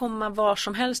kan komma var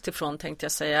som helst ifrån tänkte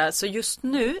jag säga. Så just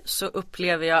nu så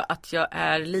upplever jag att jag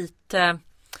är lite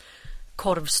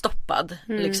korvstoppad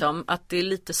liksom, att det är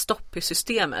lite stopp i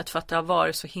systemet för att det har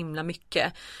varit så himla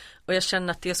mycket och jag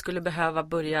känner att det skulle behöva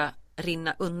börja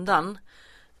rinna undan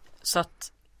så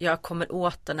att jag kommer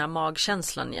åt den här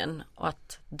magkänslan igen och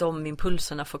att de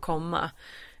impulserna får komma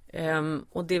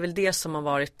och det är väl det som har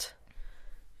varit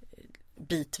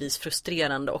bitvis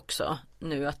frustrerande också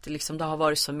nu att det har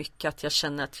varit så mycket att jag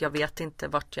känner att jag vet inte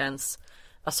vart jag ens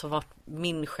vart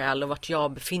min själ och vart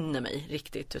jag befinner mig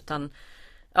riktigt utan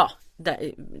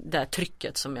det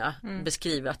trycket som jag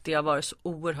beskriver att det har varit så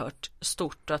oerhört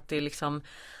stort och att det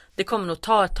det kommer nog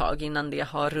ta ett tag innan det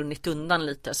har runnit undan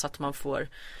lite så att man får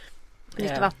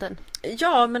lite vatten.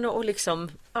 Ja men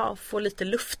och få lite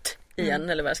luft igen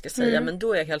eller vad jag ska säga men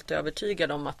då är jag helt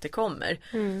övertygad om att det kommer.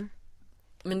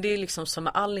 Men det är som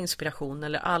med all inspiration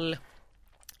eller all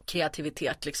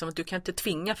kreativitet att du kan inte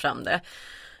tvinga fram det.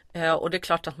 Och det är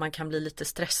klart att man kan bli lite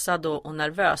stressad och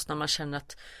nervös när man känner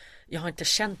att jag har inte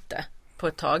känt det på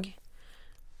ett tag.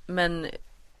 Men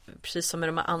precis som med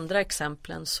de här andra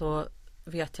exemplen så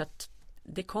vet jag att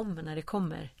det kommer när det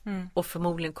kommer. Och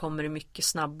förmodligen kommer det mycket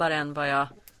snabbare än vad jag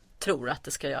tror att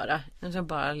det ska göra. Jag ska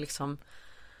bara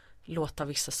låta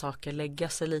vissa saker lägga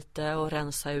sig lite och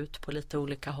rensa ut på lite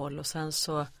olika håll. Och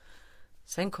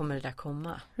sen kommer det där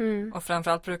komma. Och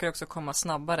framförallt brukar det också komma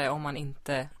snabbare om man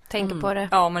inte tänker på det.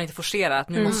 Ja, om man inte forcerar att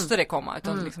nu måste det komma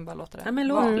utan bara låta det. Ja, men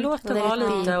låt det vara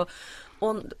lite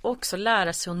och också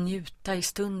lära sig att njuta i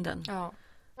stunden. Ja.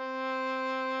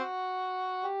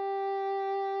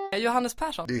 Johannes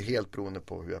Persson. Det är helt beroende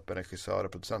på hur öppen regissör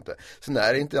och producent är. Sen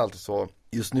är det inte alltid så.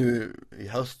 Just nu i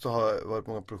höst så har det varit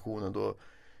många produktioner då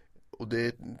och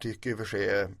det tycker jag för sig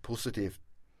är positivt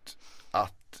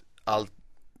att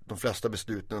de flesta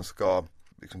besluten ska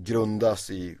grundas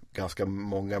i ganska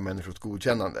många människors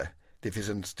godkännande. Det finns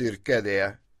en styrka i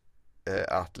det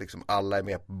att alla är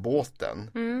med på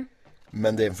båten.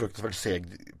 Men det är en fruktansvärt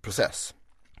seg process.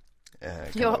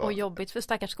 Ja, och jobbigt för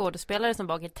stackars skådespelare som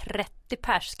bara är 30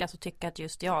 pers ska så tycka att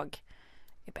just jag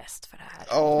är bäst för det här.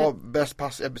 Ja, bäst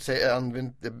pass, jag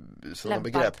använder sådana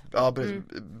begrepp. Ja,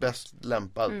 bäst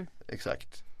lämpad,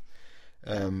 exakt.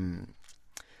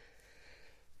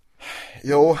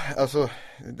 Jo,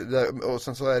 och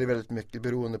sen så är det väldigt mycket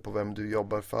beroende på vem du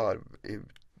jobbar för.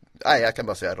 Nej, jag kan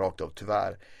bara säga rakt av,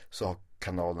 tyvärr så har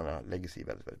kanalerna lägger sig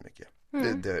väldigt, väldigt mycket.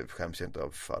 Det skäms jag inte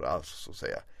av för alls så att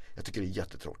säga. Jag tycker det är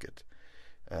jättetråkigt.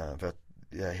 För att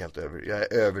jag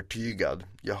är övertygad.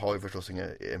 Jag har ju förstås inga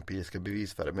empiriska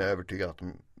bevis för det, men jag är övertygad att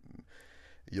de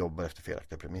jobbar efter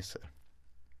felaktiga premisser.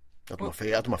 Att de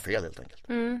har fel helt enkelt.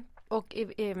 Och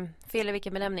fel i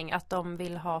vilken benämning? Att de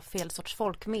vill ha fel sorts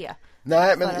folk med?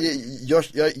 Nej, men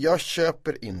jag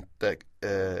köper inte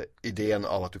idén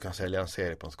av att du kan sälja en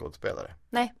serie på en skådespelare.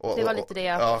 Nej, det var lite det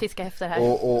jag fiskade efter här.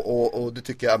 Och det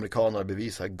tycker jag amerikanerna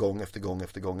bevisar gång efter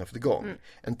gång.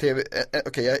 En TV,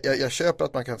 jag köper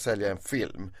att man kan sälja en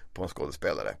film på en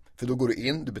skådespelare. För då går du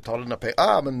in, du betalar dina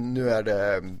pengar. Men nu är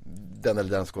det den eller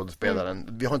den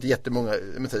skådespelaren. Vi har inte jättemånga,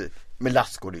 men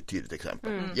Lassgård är ett tydligt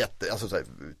exempel.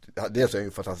 Dels är han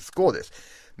ju fantastisk skådis.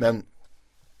 Men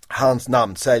hans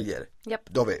namn säljer. Yep.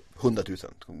 Då har vi 100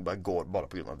 000 bara går bara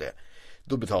på grund av det.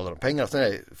 Då betalar de pengar. Sen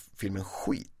är filmen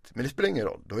skit. Men det spelar ingen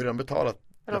roll. Då har de betalat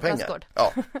pengar.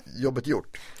 Ja, jobbet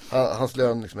gjort. Hans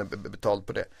lön liksom är betald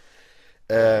på det.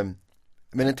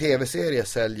 Men en tv-serie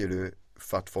säljer du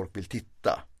för att folk vill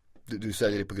titta. Du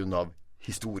säljer det på grund av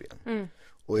historien.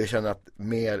 Och jag känner att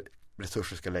mer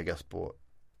resurser ska läggas på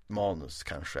manus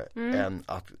kanske än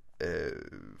att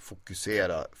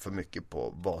fokusera för mycket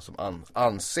på vad som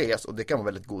anses, och det kan vara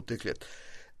väldigt godtyckligt,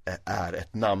 är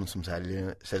ett namn som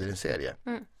säljer en serie.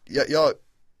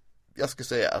 Jag ska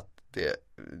säga att det,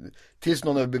 tills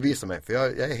någon överbevisar mig, för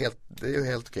jag är det är ju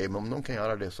helt okej, men om någon kan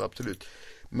göra det så absolut,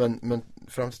 men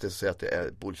fram till det så säger jag att det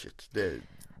är bullshit.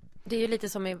 Det är ju lite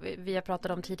som vi har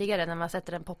pratat om tidigare, när man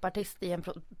sätter en popartist i en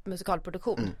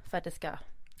musikalproduktion för att det ska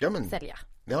sälja.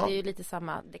 Ja. Det är ju lite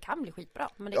samma, det kan bli skitbra,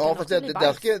 men det kan också bli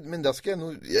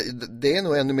det är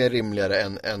nog ännu mer rimligare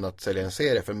än att sälja en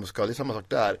serie, för en musikal är samma sak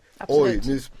där. Absolut.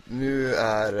 Oj, nu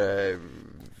är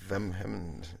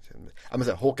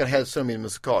Håkan Hellström i en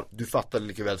musikal. Du fattade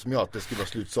lika väl som jag att det skulle vara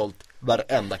slutsålt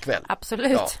varenda kväll.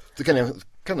 Absolut. Ja, då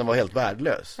kan den vara helt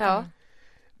värdelös. Ja.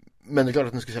 Men det är klart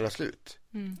att den ska sälja slut.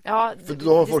 Ja, för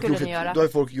då har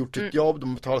folk gjort sitt jobb, de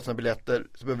har betalat sina biljetter,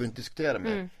 så behöver vi inte diskutera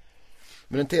mer.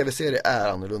 Men en tv-serie är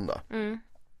annorlunda.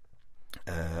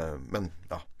 Men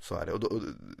ja, så är det.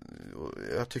 Och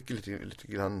jag tycker lite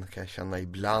grann kan jag känna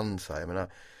ibland så här, jag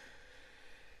menar,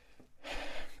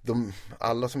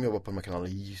 alla som jobbar på de här kanalerna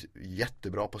är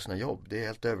jättebra på sina jobb. Det är jag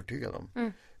helt övertygad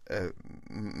om.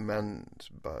 Men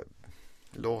bara,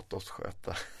 låt oss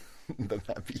sköta den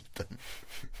här biten.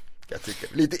 Jag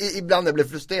tycker. Ibland jag blir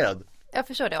frustrerad. Jag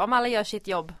förstår det. Om alla gör sitt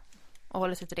jobb och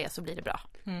håller sig till det så blir det bra.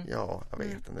 Ja, jag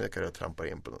vet inte. Nu kan jag trampa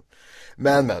in på något.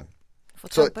 Men. Får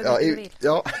trampa så, vill.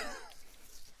 Ja.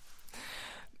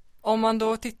 Om man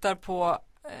då tittar på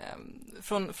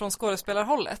från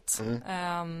skådespelarhållet.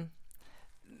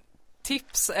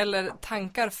 Tips eller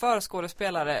tankar för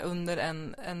skådespelare under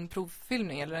en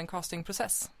provfilmning eller en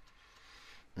castingprocess?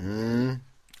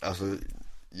 Alltså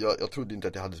jag trodde inte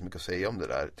att jag hade så mycket att säga om det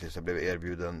där tills jag blev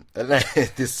erbjuden, eller nej,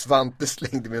 tills Svante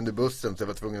slängde mig under bussen så jag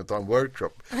var tvungen att ta en workshop.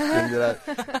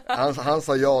 Han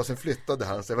sa ja och sen flyttade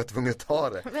han så jag var tvungen att ta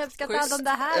det. Vem ska ta hand om det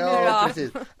här nu då?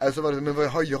 Precis. Alltså, men vad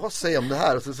har jag att säga om det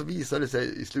här? Och så visade det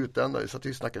sig i slutändan, så att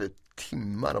vi snackade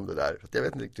timmar om det där. Så jag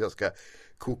vet inte riktigt hur jag ska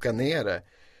koka ner det.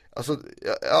 Alltså,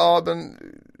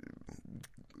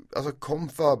 alltså kom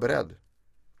förberedd.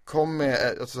 Kom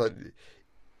med, alltså,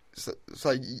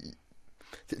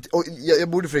 och jag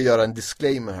borde för att göra en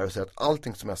disclaimer här och säga att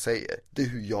allting som jag säger, det är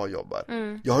hur jag jobbar.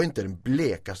 Jag har inte den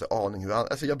blekaste aning hur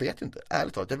alltså jag vet inte,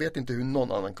 ärligt talat, jag vet inte hur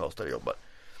någon annan castare jobbar.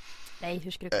 Nej,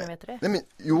 hur skulle du kunna veta det? Nej,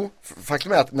 men,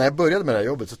 faktum är att när jag började med det här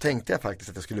jobbet så tänkte jag faktiskt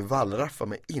att jag skulle wallraffa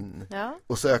mig in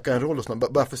och söka en roll hos någon,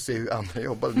 bara för att se hur andra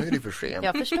jobbar. Nu är det för sent.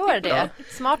 Jag förstår det,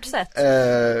 smart sätt.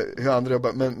 Hur andra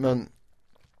jobbar, men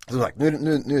som sagt,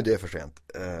 nu är det för sent.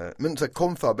 Men så här,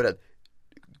 kom förberedd.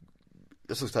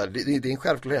 Så här, det är en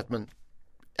självklarhet, men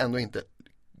ändå inte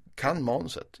kan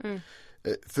manuset.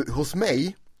 För hos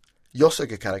mig, jag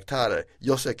söker karaktärer.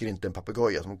 Jag söker inte en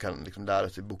papegoja som kan liksom lära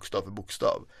sig bokstav för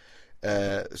bokstav.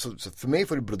 Så för mig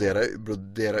får det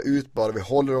brodera ut, bara vi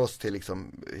håller oss till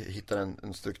liksom, hittar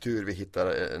en struktur, vi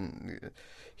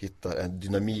hittar en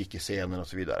dynamik i scenen och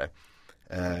så vidare.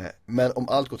 Men om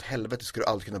allt går åt helvete skulle du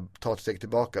aldrig kunna ta ett steg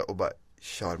tillbaka och bara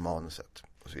kör manuset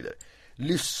och så vidare.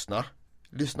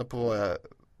 Lyssna på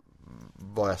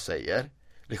vad jag säger.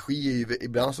 Regi är ju,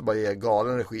 ibland så bara är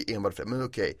galen regi enbart för, men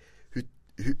okej,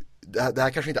 det här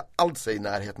kanske inte alls är i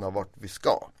närheten av vart vi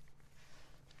ska.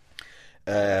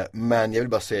 Men jag vill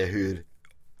bara se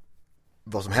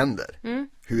vad som händer.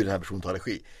 Hur den här personen tar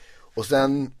regi. Och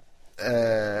sen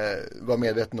var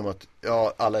medveten om att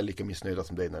alla är lika missnöjda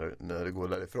som dig när du går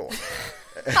därifrån.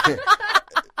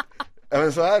 Ja,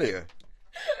 men så är det ju.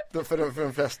 För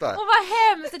de flesta. Och vad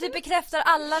hemskt, det typ bekräftar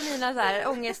alla mina så här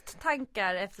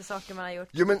ångesttankar efter saker man har gjort.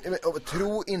 Jo, men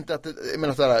tro inte att det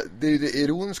är det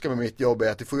ironiska med mitt jobb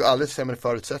är att du får ju alldeles sämre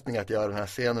förutsättningar att göra den här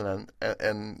scenen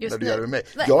än när du gör det med mig.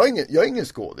 Jag är ingen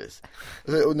skådis.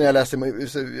 Och när jag läser,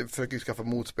 så försöker jag skaffa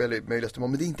motspel i möjligaste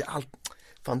mån, men det är inte allt.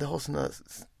 Fan, det har såna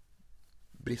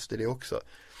brister det också.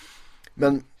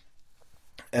 Men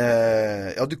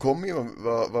Ja, du kommer ju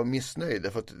vara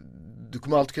missnöjd. För att du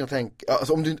kommer alltid kunna tänka,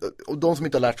 alltså och de som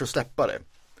inte har lärt sig att släppa det.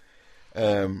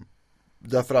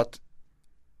 Därför att,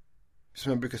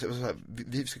 som jag brukar säga, så här,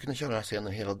 vi ska kunna köra den här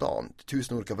scenen hela dagen.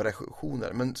 1000 olika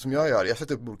variationer. Men som jag gör, jag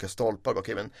sätter upp olika stolpar.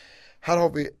 Okej, men här har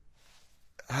vi,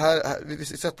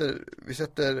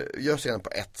 gör scenen på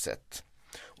ett sätt.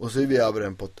 Och så är vi över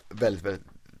den på ett väldigt, väldigt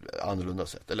annorlunda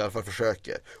sätt. Eller i alla fall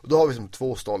försöker. Och då har vi som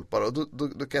 2 stolpar. Och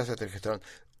då kan jag säga till regissören,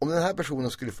 om den här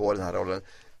personen skulle få den här rollen,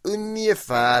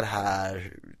 ungefär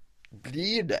här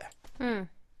blir det.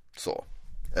 Så.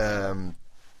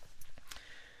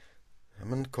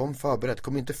 Men kom förberedd.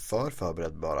 Kom inte för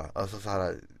förberedd bara. Alltså så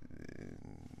här,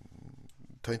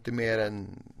 ta inte mer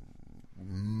än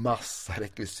massa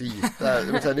rekvisita.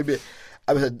 Det blir,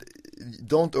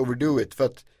 don't overdo it. För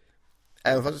att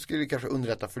även fast det skulle kanske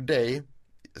underlätta för dig,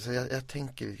 så jag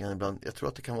tänker lite grann ibland, jag tror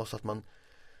att det kan vara så att man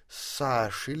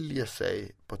särskiljer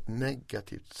sig på ett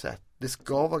negativt sätt. Det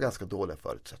ska vara ganska dåliga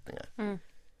förutsättningar.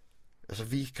 Alltså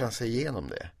vi kan se igenom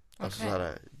det. Okay. Alltså, så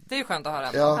här, det är ju skönt att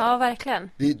höra. Ja, verkligen.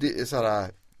 Det är så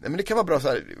här, men det kan vara bra så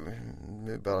här,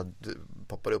 nu bara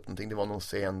poppar upp någonting. Det var någon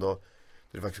scen då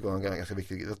det faktiskt var ganska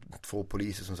viktigt, 2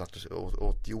 poliser som satt och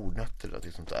åt jordnötter eller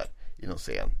något sånt där i någon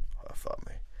scen, har jag för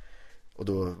mig. Och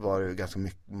då var det ganska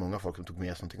många folk som tog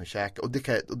med sig någonting att käka. Och det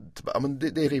kan ja, men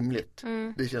det är rimligt.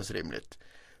 Det känns rimligt.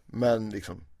 Men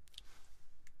liksom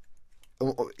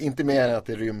och inte mer än att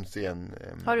det ryms i en...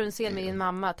 Har du en scen med din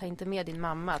mamma? Ta inte med din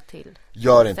mamma till...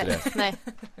 Gör inte det. Nej.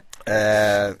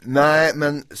 Nej,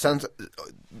 men sen...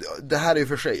 Det här är ju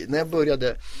för sig. När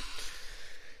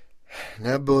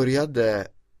jag började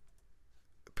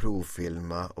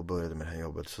provfilma och började med det här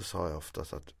jobbet, så sa jag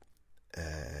oftast att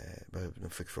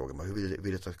jag fick fråga mig, hur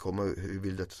vill du att det komma? Hur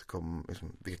vill du att det ska komma?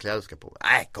 Liksom, vilka kläder ska på?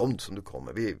 Nej, kom som du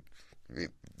kommer. Det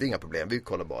är inga problem. Vi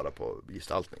kollar bara på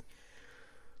gestaltning.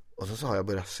 Och så har jag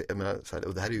börjat se,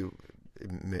 och det här är ju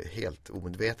helt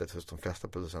omedvetet för de flesta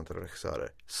producenter och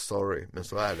regissörer. Sorry, men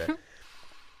så är det.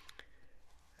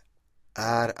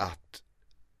 Är att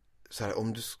så här,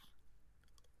 om du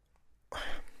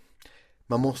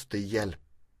man måste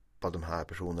hjälpa de här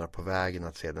personerna på vägen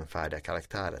att se den färdiga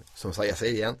karaktären. Som jag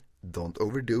säger igen, don't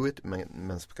overdo it,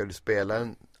 men ska du spela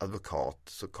en advokat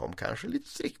så kom kanske lite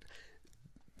strikt.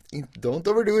 Don't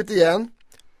overdo it igen,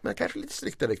 men kanske lite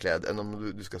striktare klädd än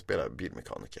om du ska spela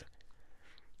bilmekaniker.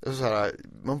 Så här,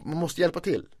 man måste hjälpa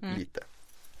till lite.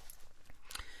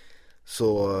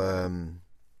 Så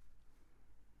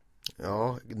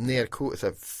ja,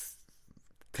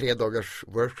 3 dagars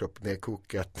workshop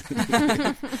nedkokat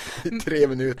i 3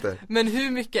 minuter. Men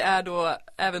hur mycket är då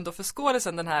även då för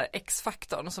skådisen den här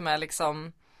X-faktorn som är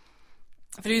liksom,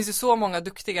 för det finns ju så många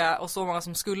duktiga och så många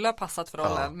som skulle ha passat för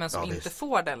rollen men som inte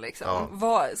får den liksom.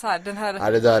 Så här, den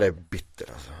här, det där är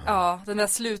bitter alltså. Ja, den där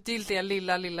slutgiltiga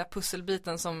lilla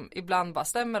pusselbiten som ibland bara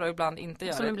stämmer och ibland inte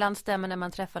gör som det. Som ibland stämmer när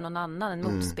man träffar någon annan, en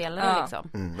motspelare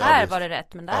liksom. Här var det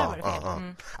rätt, men där var det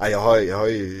fel.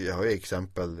 Jag har ju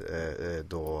exempel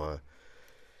då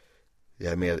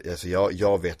jag är med, alltså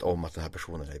jag vet om att den här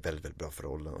personen är väldigt, väldigt bra för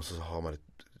rollen, och så har man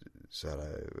så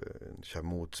här, kör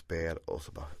motspel och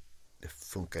så bara det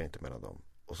funkar inte mellan dem.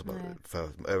 Och så bara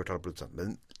övertala producenten,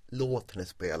 men låt henne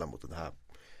spela mot den här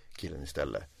killen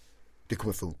istället. Det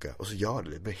kommer funka. Och så gör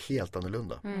det blir helt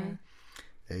annorlunda.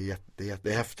 Det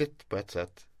är häftigt på ett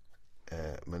sätt.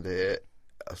 Men det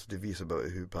visar bara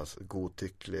hur pass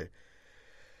godtycklig.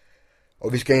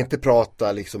 Och vi ska inte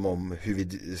prata liksom om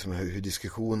hur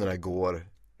diskussionerna går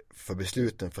för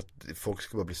besluten, för att folk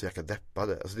ska bara bli så jäkla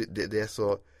deppade. Alltså det är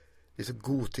så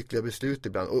godtyckliga beslut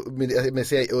ibland.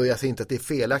 Och jag säger inte att det är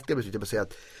felaktiga beslut. Jag bara säger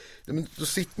att då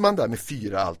sitter man där med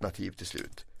 4 alternativ till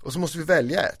slut. Och så måste vi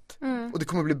välja ett. Och det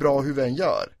kommer bli bra hur vi än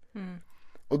gör.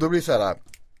 Och då blir det så här,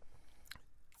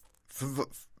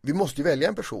 vi måste ju välja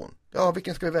en person. Ja,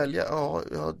 vilken ska vi välja? Ja,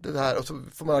 det här. Och så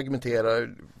får man argumentera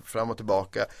fram och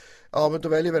tillbaka. Ja, men då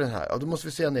väljer vi den här. Ja, då måste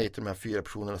vi säga nej till de här 4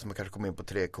 personerna som kanske kommer in på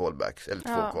 3 callbacks eller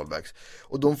 2 callbacks.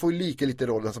 Och de får ju lika lite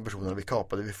rollen som personerna vi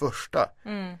kapade vid första.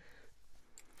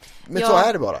 Men så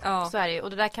är det bara. Ja. Så är det. Och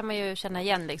det där kan man ju känna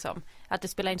igen liksom. Att det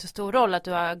spelar inte så stor roll att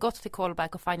du har gått till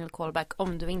callback och final callback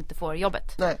om du inte får jobbet.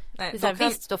 Nej. Det är så här,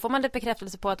 visst, då får man det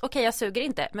bekräftelse på att okej, jag suger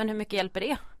inte. Men hur mycket hjälper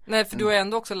det? Nej, för du har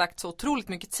ändå också lagt så otroligt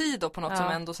mycket tid då på något som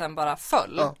ändå sen bara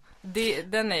föll. Ja.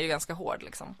 Den är ju ganska hård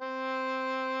liksom.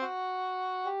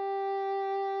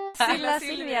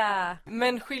 Silvia!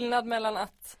 Men skillnad mellan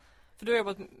att, för du har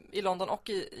jobbat i London och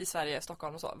i Sverige,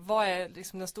 Stockholm och så. Vad är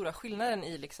liksom den stora skillnaden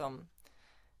i liksom,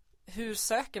 hur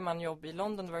söker man jobb i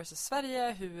London versus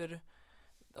Sverige? Hur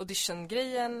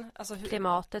audition-grejen? Alltså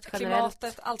klimatet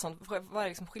generellt. Allt sånt. Vad är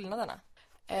liksom skillnaderna?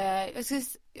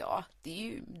 Det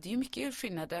är ju mycket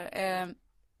skillnader.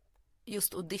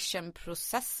 Just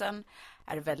auditionprocessen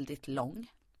är väldigt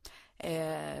lång.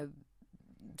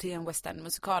 Till en West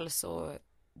End-musikal så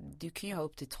du kan ju ha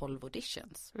upp till 12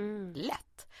 auditions.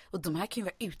 Lätt. Och de här kan ju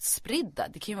vara utspridda.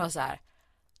 Det kan ju vara så här,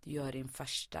 du gör din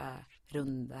första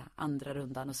runda, andra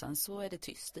rundan och sen så är det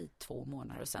tyst i 2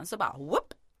 månader och sen så bara,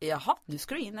 whoop, jaha, nu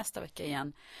ska du in nästa vecka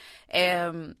igen.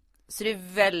 Så det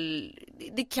är väl,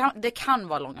 det kan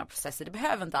vara långa processer. Det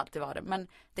behöver inte alltid vara det, men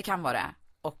det kan vara det.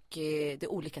 Och det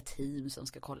är olika team som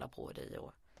ska kolla på dig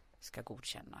och ska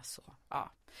godkännas. Och,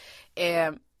 ja.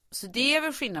 Så det är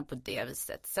väl skillnad på det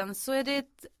viset. Sen så är det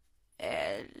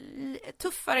ett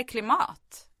tuffare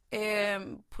klimat.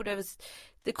 På det viset.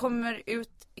 Det kommer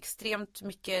ut extremt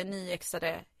mycket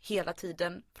nyexade hela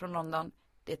tiden från London.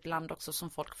 Det är ett land också som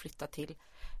folk flyttar till.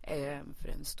 För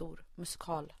en stor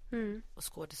musikal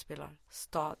och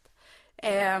skådespelarstad.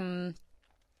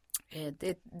 Det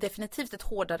är definitivt ett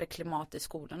hårdare klimat i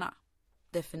skolorna.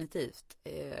 Definitivt.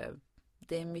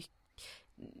 Det är mycket.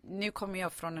 Nu kommer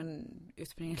jag från en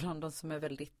utbildning i London som är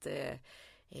väldigt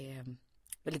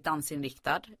väldigt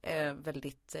dansinriktad.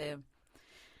 Väldigt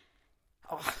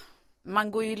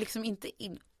man går ju liksom inte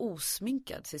in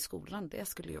osminkad till skolan. Det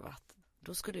skulle ju varit,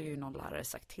 då skulle ju någon lärare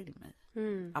sagt till mig.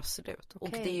 Absolut. Okay. Och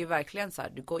det är ju verkligen så här,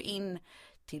 du går in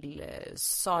till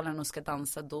salen och ska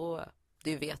dansa, då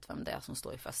du vet vem det är som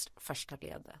står i första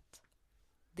ledet.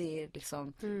 Det är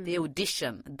liksom, det är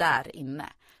audition där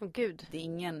inne. Gud. Det är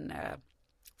ingen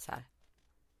så här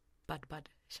bad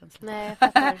känsla. Nej, jag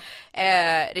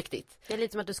fattar. Riktigt. Det är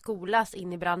lite som att du skolas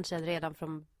in i branschen redan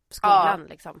från skolan. Ja,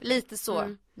 liksom. Lite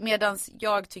så. Medans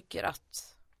jag tycker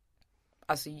att,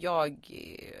 alltså jag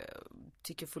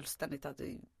tycker fullständigt att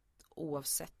det,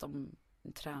 oavsett om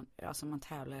man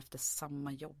tävlar efter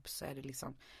samma jobb, så är det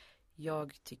liksom,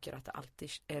 jag tycker att det alltid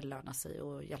lönar sig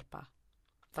att hjälpa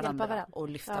varandra. Och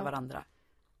lyfta varandra.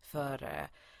 För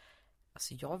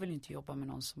alltså jag vill inte jobba med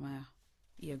någon som är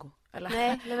ego. Eller?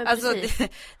 Nej, men alltså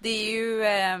det är ju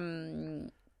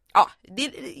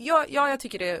jag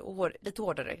tycker det är lite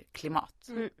hårdare klimat.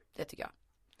 Det tycker jag.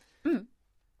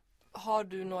 Har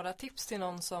du några tips till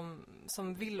någon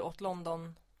som vill åt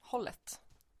London-hållet?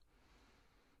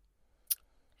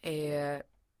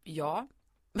 Ja.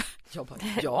 Jag bara,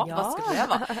 vad skulle det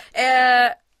vara?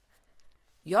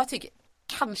 Jag tycker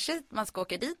kanske man ska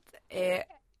åka dit,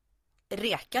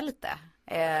 reka lite.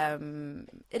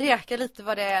 Reka lite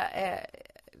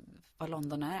vad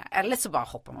London är. Eller så bara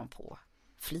hoppar man på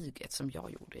flyget som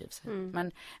jag gjorde i sig.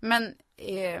 Men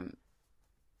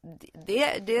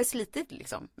det är slitigt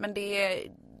liksom. Men det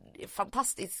är en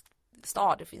fantastisk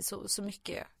stad. Det finns så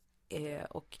mycket.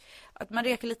 Och att man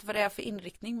rekar lite vad det är för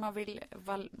inriktning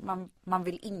man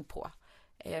vill in på.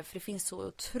 För det finns så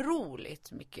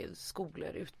otroligt mycket skolor,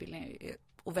 utbildningar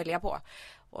att välja på.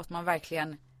 Och att man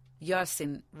verkligen gör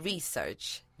sin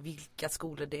research, vilka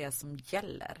skolor det är som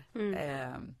gäller.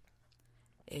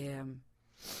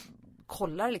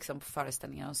 Kollar liksom på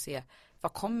föreställningen och se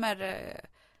vad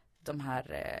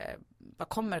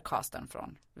kommer casten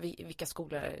från? Vilka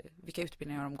skolor, vilka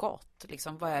utbildningar har de gått?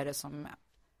 Liksom, vad är det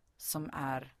som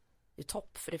är i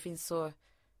topp? För det finns så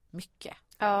mycket.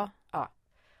 Ja.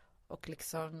 Och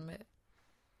liksom,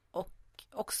 och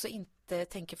också inte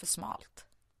tänka för smalt,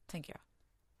 tänker jag.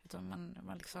 Utan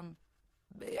man liksom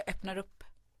öppnar upp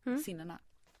sinnena.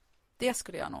 Det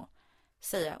skulle jag nog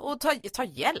säga. Och ta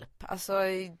hjälp. Alltså,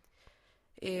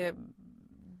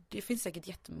 det finns säkert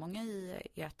jättemånga i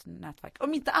ert nätverk.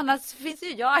 Om inte annat finns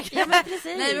ju jag. Ja, men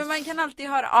precis. Nej, men man kan alltid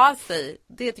höra av sig.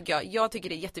 Det tycker jag. Jag tycker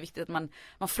det är jätteviktigt att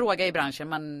man frågar i branschen.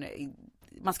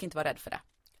 Man ska inte vara rädd för det.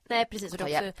 Nej, precis. Och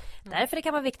därför det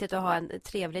kan vara viktigt att ha en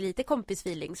trevlig lite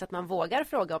kompisfeeling så att man vågar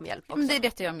fråga om hjälp också. Men det är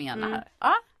det jag menar.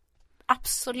 Ja,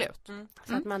 absolut.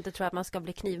 Så att man inte tror att man ska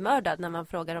bli knivmördad när man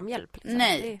frågar om hjälp. Liksom.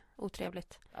 Nej. Det är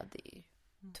otrevligt. Ja, det är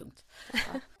tungt. Ja.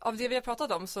 Av det vi har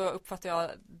pratat om så uppfattar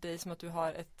jag dig som att du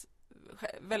har ett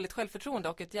väldigt självförtroende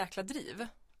och ett jäkla driv.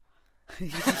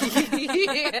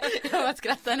 Jag var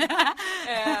skrattande.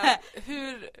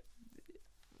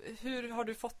 Hur har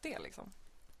du fått det liksom?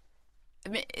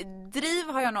 Men, driv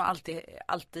har jag nog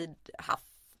alltid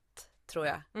haft, tror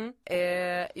jag.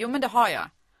 Jo, men det har jag.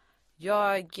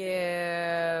 Jag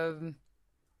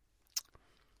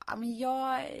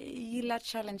gillar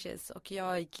challenges och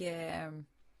jag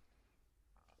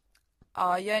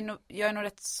är nog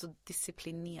rätt så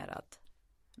disciplinerad.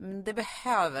 Men det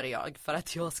behöver jag för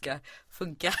att jag ska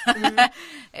funka.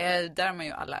 Där är man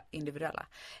ju alla individuella.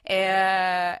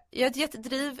 Jag har ett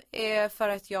jättedriv för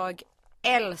att jag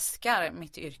älskar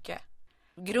mitt yrke.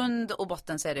 Grund och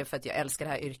botten så är det för att jag älskar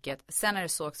det här yrket. Sen är det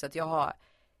så också att jag har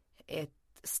ett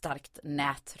starkt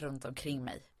nät runt omkring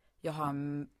mig. Jag har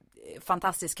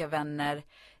fantastiska vänner,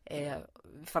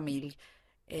 familj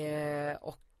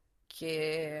och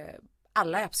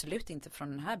alla är absolut inte från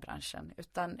den här branschen,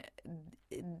 utan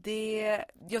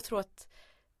jag tror att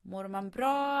mår man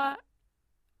bra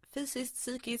fysiskt,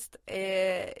 psykiskt,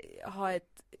 ha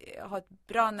ett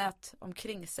bra nät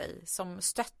omkring sig som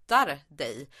stöttar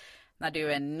dig när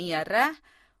du är nere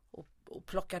och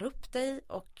plockar upp dig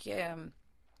och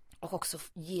också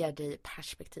ger dig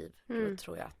perspektiv. Då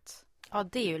tror jag att... Ja,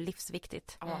 det är ju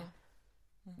livsviktigt. Ja.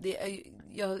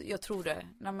 Jag tror det.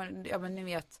 Ni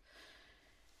vet,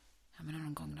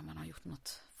 någon gång när man har gjort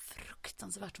något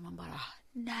fruktansvärt och man bara,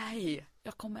 nej,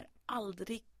 jag kommer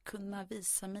aldrig kunna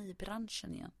visa mig i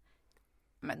branschen igen.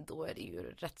 Men då är det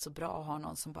ju rätt så bra att ha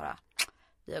någon som bara,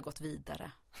 vi har gått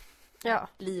vidare. Ja.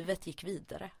 Livet gick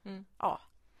vidare. Ja.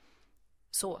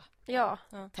 Så. Ja.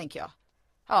 Tänker jag.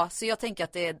 Ja, så jag tänker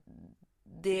att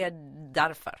det är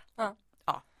därför. Ja.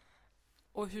 Ja.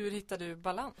 Och hur hittar du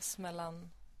balans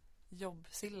mellan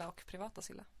jobb-Silla och privata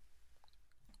Silla?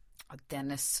 Ja,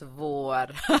 den är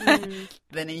svår.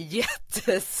 Den är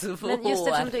jättesvår. Men just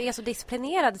eftersom du är så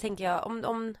disciplinerad, tänker jag,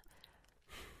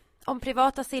 om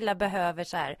privata Silla behöver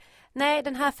så här, nej,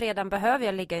 den här fredagen behöver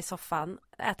jag ligga i soffan,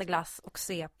 äta glass och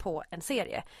se på en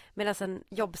serie. Medan en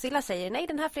jobb-Silla säger, nej,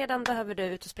 den här fredagen behöver du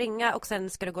ut och springa och sen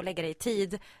ska du gå och lägga dig i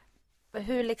tid.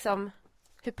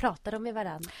 Hur pratar de med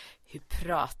varann? Hur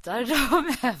pratar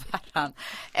de med varann?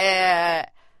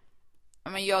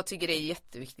 Men jag tycker det är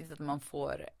jätteviktigt att man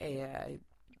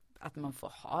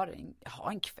får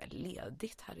ha en kväll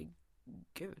ledigt,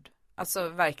 herregud. Alltså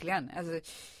verkligen.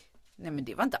 Alltså, nej, men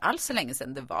det var inte alls så länge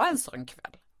sedan det var en sån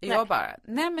kväll. Jag bara,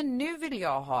 nej men nu vill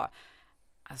jag ha,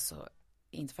 alltså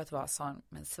inte för att vara sån,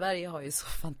 men Sverige har ju så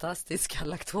fantastiska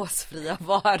laktosfria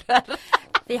varor.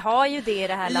 Vi har ju det i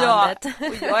det här landet. Ja,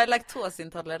 och jag är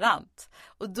laktosintolerant.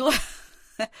 Och då,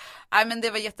 nej men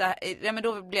det var men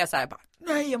då blev jag så här, bara,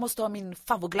 nej jag måste ha min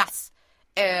favoglass.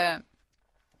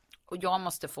 Och jag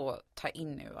måste få ta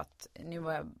in nu att nu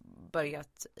har jag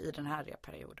börjat i den här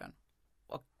perioden.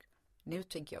 Och nu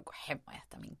tänker jag gå hem och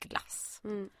äta min glass.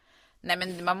 Nej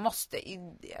men man måste,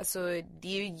 alltså det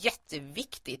är ju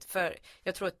jätteviktigt, för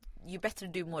jag tror att ju bättre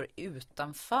du mår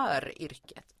utanför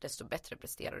yrket, desto bättre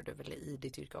presterar du väl i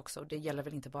ditt yrke också. Det gäller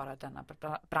väl inte bara denna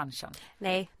branschen.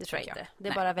 Nej, det tror jag inte. Det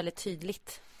är bara väldigt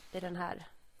tydligt i den här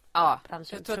branschen.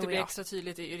 Jag tror att det blir extra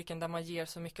tydligt i yrken där man ger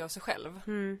så mycket av sig själv.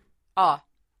 Ja.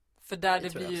 För där det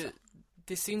blir ju,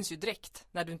 det syns ju direkt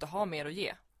när du inte har mer att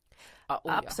ge.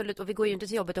 Absolut, och vi går ju inte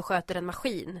till jobbet och sköter en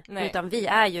maskin. Nej. Utan vi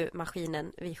är ju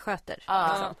maskinen vi sköter.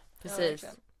 Ja, precis.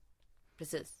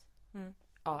 Precis.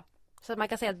 Ja. Så man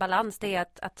kan säga att balans, det är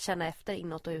att känna efter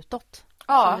inåt och utåt.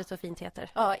 Ja. Som det så fint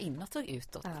heter. Ja, inåt och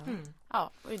utåt.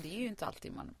 Ja, och det är ju inte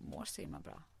alltid man mår så himla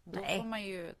bra. Då får man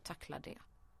ju tackla det.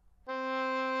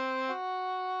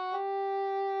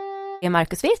 Är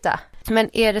Marcus Virta. Men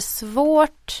är det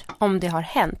svårt, om det har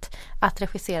hänt, att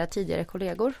regissera tidigare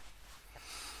kollegor?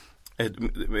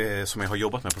 Som jag har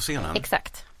jobbat med på scenen?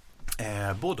 Exakt.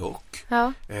 Både och.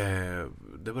 Ja.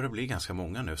 Det börjar bli ganska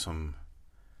många nu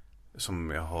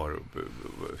som jag har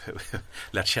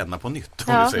lärt känna på nytt,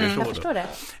 om du säger så. Jag förstår det.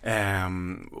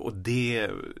 Och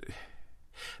det...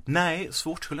 Nej,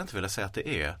 svårt skulle jag inte vilja säga att det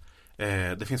är.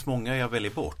 Det finns många jag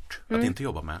väljer bort att inte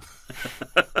jobba med.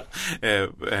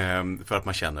 För att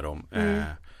man känner dem.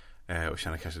 Och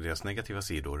känner kanske deras negativa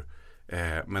sidor.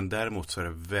 Men däremot så är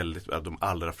det väldigt, de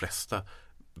allra flesta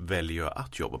väljer jag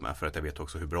att jobba med, för att jag vet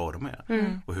också hur bra de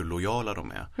är. Och hur lojala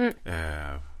de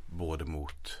är. Både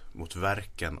mot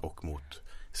verken och mot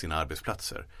sina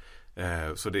arbetsplatser.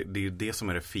 Så det är det som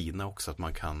är det fina också, att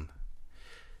man kan...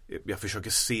 Jag försöker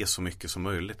se så mycket som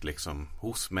möjligt liksom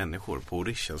hos människor på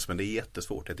auditions, men det är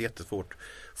jättesvårt. Det är ett jättesvårt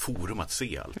forum att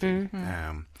se allting.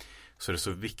 Så det är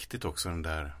så viktigt också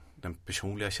den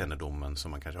personliga kännedomen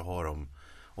som man kanske har om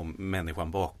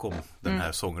människan bakom den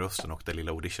här sångrösten och det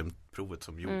lilla auditionprovet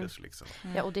som gjordes. Liksom.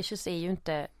 Ja, auditions är ju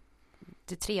inte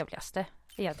det trevligaste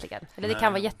egentligen. Eller det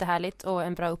kan vara jättehärligt och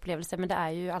en bra upplevelse, men det är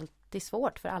ju alltid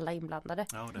svårt för alla inblandade.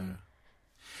 Ja, det är det.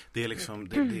 Det är liksom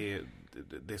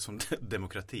det är som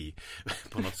demokrati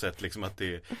på något sätt, liksom, att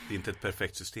det är inte ett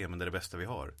perfekt system, men det är det bästa vi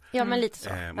har. Ja, men lite så.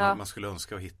 Man skulle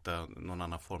önska att hitta någon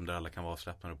annan form där alla kan vara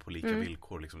avslappnade på lika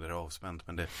villkor, liksom, där det är avspänt,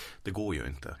 men det går ju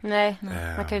inte. Nej,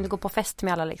 man kan ju inte gå på fest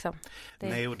med alla liksom.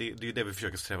 Nej, och det är ju det vi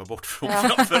försöker sträva bort från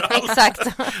framförallt.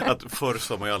 Exakt. Att förr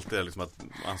sa man ju alltid liksom att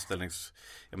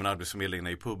arbetsförmedlingen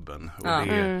är i pubben, och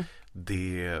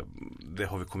det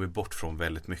har vi kommit bort från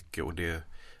väldigt mycket, och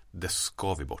det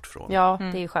ska vi bort från. Ja,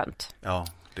 det är ju skönt. Ja,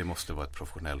 det måste vara ett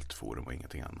professionellt forum och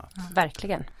ingenting annat.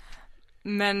 Verkligen.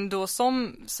 Men då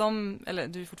som eller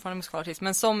du är fortfarande musikalartist,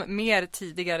 men som mer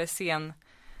tidigare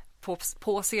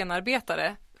på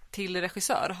scenarbetare till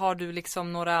regissör, har du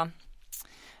liksom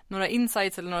några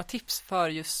insights eller några tips för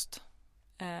just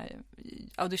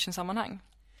auditionsammanhang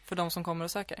för de som kommer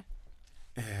och söker?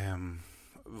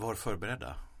 Var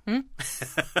förberedda.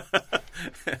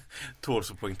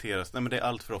 Tåls att poängteras. Nej, men det är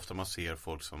allt för ofta man ser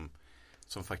folk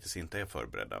som faktiskt inte är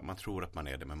förberedda. Man tror att man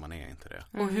är det, men man är inte det.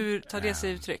 Och hur tar det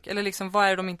sig uttryck? Eller liksom, vad är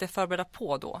det de inte är förberedda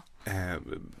på då?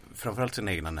 Framförallt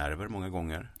sina egna nerver många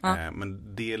gånger.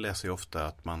 Men det läser jag ofta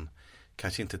att man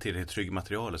kanske inte är tillräckligt trygg i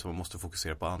materialet, så man måste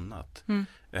fokusera på annat.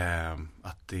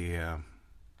 Att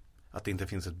det inte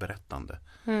finns ett berättande.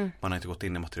 Man har inte gått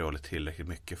in i materialet tillräckligt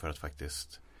mycket för att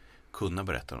faktiskt kunna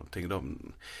berätta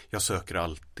någonting. Jag söker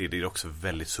alltid, det är också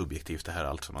väldigt subjektivt det här,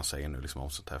 allt som man säger nu liksom om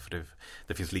sånt här, för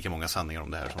det finns lika många sanningar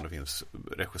om det här som det finns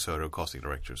regissörer och casting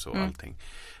directors och allting.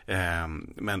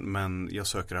 Men jag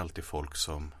söker alltid folk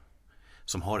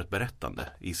som har ett berättande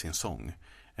i sin sång,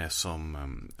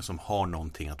 som har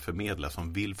någonting att förmedla,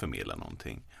 som vill förmedla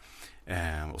någonting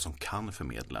och som kan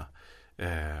förmedla.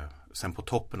 Sen på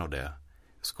toppen av det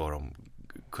ska de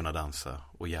kunna dansa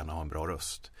och gärna ha en bra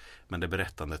röst. Men det är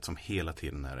berättandet som hela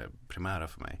tiden är det primära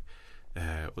för mig.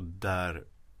 Och där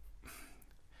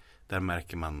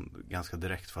märker man ganska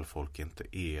direkt för folk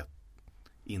inte är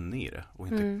inne i det. Och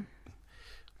inte,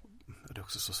 det är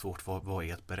också så svårt, vad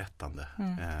är ett berättande?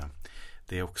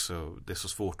 Det är så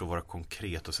svårt att vara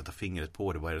konkret och sätta fingret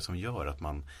på det. Vad är det som gör att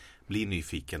man blir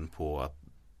nyfiken på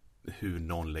hur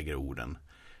någon lägger orden?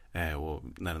 Och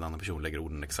när en annan person lägger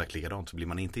orden exakt likadant så blir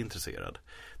man inte intresserad.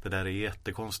 Det där är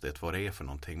jättekonstigt vad det är för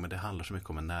någonting, men det handlar så mycket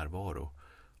om en närvaro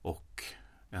och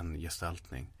en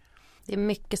gestaltning. Det är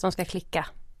mycket som ska klicka.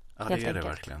 Ja, det är det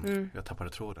verkligen. Jag tappade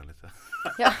tråden lite.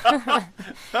 Ja,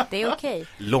 det är okej.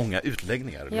 Långa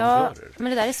utläggningar. Ja, men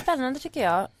det där är spännande tycker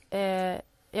jag.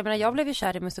 Jag blev ju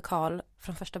kär i musikal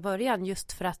från första början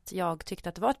just för att jag tyckte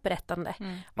att det var ett berättande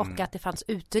och att det fanns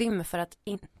utrymme för att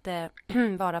inte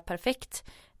vara perfekt.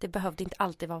 Det behövde inte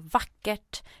alltid vara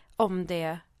vackert om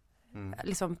det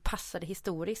liksom passade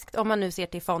historiskt. Om man nu ser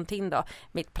till Fontin då,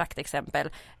 mitt praktexempel.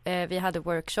 Vi hade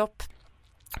workshop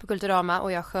på Kulturama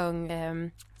och jag sjöng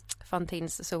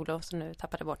Fontins solo, så nu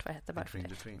tappade jag bort vad det hette bara.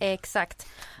 Exakt.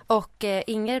 Och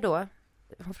Inger då,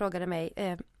 hon frågade mig,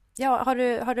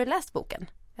 har du läst boken?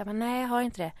 Jag bara, nej jag har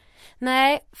inte det.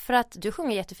 Nej, för att du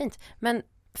sjunger jättefint. Men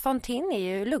Fontin är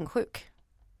ju lungsjuk.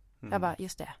 Jag bara,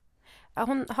 just det. Ja,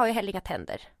 hon har ju heller inga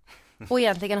tänder. Och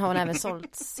egentligen har hon även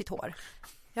sålt sitt hår.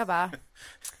 Jag bara,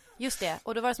 just det.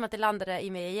 Och då var det som att det landade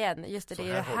i mig igen. Just det, så det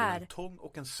är ju det här. Har du en tång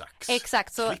och en sax.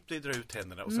 Exakt, så klipp dig, dra ut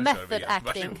tänderna och sen method kör vi igen.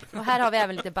 acting. Varsågod. Och här har vi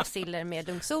även lite basiller med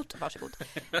lungsot. Varsågod.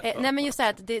 Nej men just det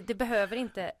här, det behöver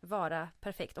inte vara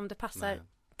perfekt. Om det passar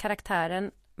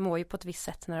karaktären mår ju på ett visst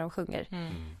sätt när de sjunger.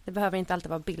 Det behöver inte alltid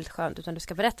vara bildskönt, utan du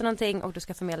ska berätta någonting och du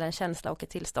ska förmedla en känsla och ett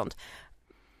tillstånd.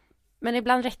 Men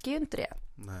ibland räcker ju inte det.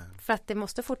 Nej. För att det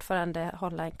måste fortfarande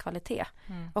hålla en kvalitet.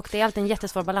 Och det är alltid en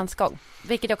jättesvår balansgång.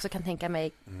 Vilket jag också kan tänka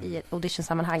mig i ett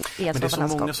auditionsammanhang. Men det är så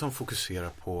många som fokuserar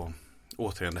på,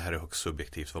 återigen det här är högst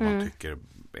subjektivt, vad man tycker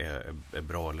är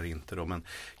bra eller inte då. Men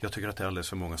jag tycker att det är alldeles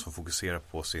för många som fokuserar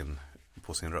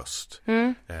på sin röst.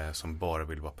 Som bara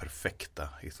vill vara perfekta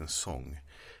i sin sång.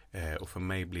 Och för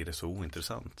mig blir det så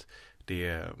ointressant.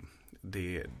 Det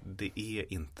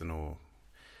är inte något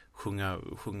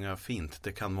sjunga fint,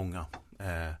 det kan många.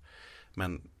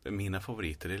 Men mina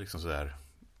favoriter är liksom sådär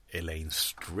Elaine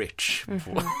Stritch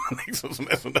liksom, som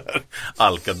är sån där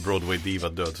alkad Broadway diva,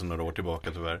 död sedan några år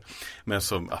tillbaka tyvärr. Men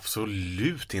som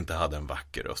absolut inte hade en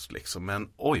vacker röst liksom. Men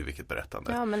oj vilket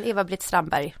berättande. Ja, men Eva Britt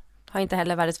Strandberg har inte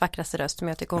heller världens vackraste röst, men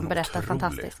jag tycker hon berättar otrolig.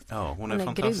 Fantastiskt. Ja, hon är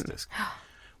fantastisk. Grym.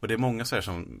 Och det är många så här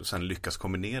som sen lyckas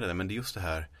kombinera det, men det är just det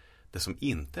här, det som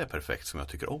inte är perfekt som jag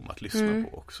tycker om att lyssna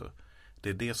på också. Det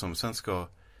är det som, sen ska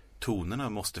tonerna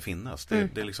måste finnas.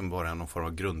 Det är liksom bara någon form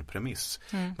av grundpremiss.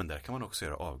 Men där kan man också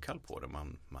göra avkall på det.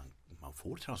 Man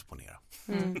får transponera.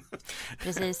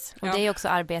 Precis. Och det är också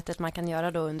arbetet man kan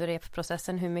göra då under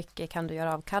repprocessen. Hur mycket kan du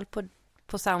göra avkall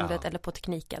på soundet eller på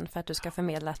tekniken för att du ska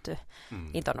förmedla att du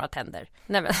inte har några tänder.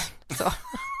 Nej men så.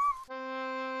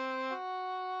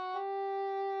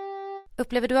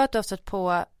 Upplever du att du har stött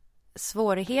på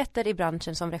svårigheter i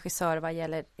branschen som regissör vad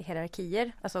gäller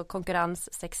hierarkier, alltså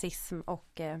konkurrens, sexism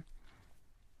och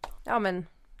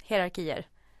hierarkier?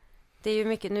 Det är ju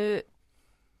mycket nu,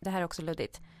 det här är också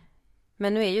luddigt,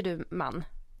 men nu är ju du man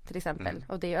till exempel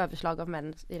och det är överslag av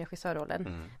män i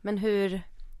regissörrollen. Men hur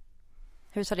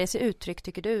tar det sig uttryck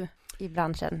tycker du i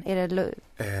branschen? Är det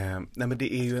nej men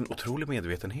det är ju en otrolig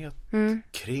medvetenhet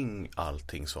kring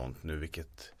allting sånt nu,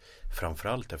 vilket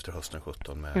framförallt efter hösten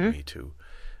 17 med MeToo.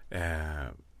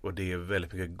 Och det är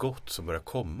väldigt mycket gott som börjar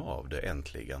komma av det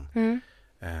äntligen.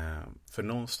 För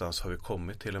någonstans har vi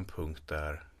kommit till en punkt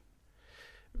där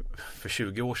för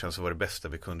 20 år sedan så var det bästa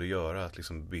vi kunde göra att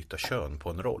liksom byta kön på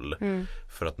en roll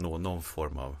för att nå någon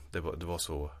form av, det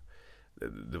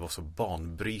var så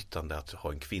banbrytande att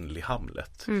ha en kvinnlig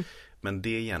Hamlet. Men det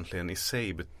egentligen i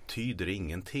sig betyder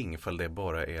ingenting ifall det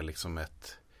bara är liksom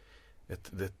ett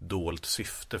dolt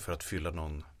syfte för att fylla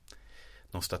någon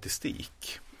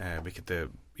statistik. Vilket det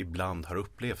ibland har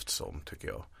upplevts som, tycker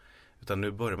jag. Utan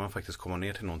nu börjar man faktiskt komma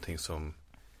ner till någonting som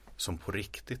på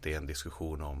riktigt är en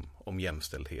diskussion om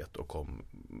jämställdhet och om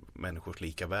människors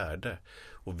lika värde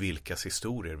och vilkas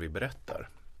historier vi berättar.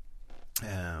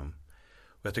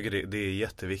 Och jag tycker det är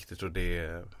jätteviktigt och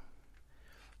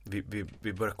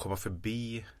vi börjar komma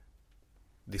förbi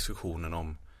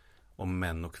diskussionen om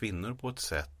män och kvinnor på ett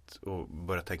sätt och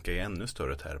börja tänka i ännu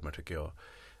större termer, tycker jag,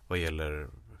 vad gäller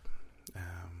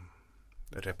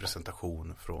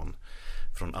representation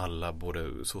från alla,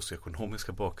 både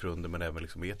socioekonomiska bakgrunder men även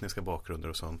liksom etniska bakgrunder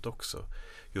och sånt också.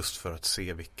 Just för att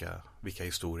se vilka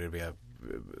historier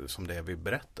som det är vi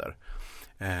berättar.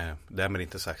 Därmed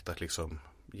inte sagt att liksom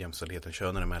jämställdheten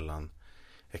könen emellan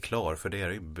är klar, för det är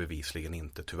det ju bevisligen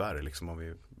inte, tyvärr. Liksom om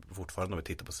vi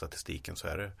tittar på statistiken så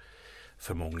är det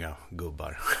för många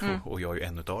gubbar och jag är ju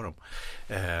en utav dem.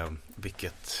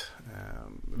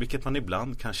 Vilket man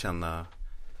ibland kan känna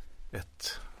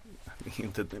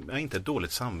inte ett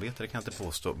dåligt samvete, det kan jag inte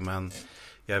påstå, men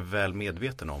jag är väl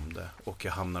medveten om det och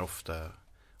jag hamnar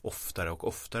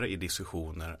oftare i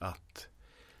diskussioner att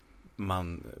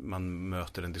man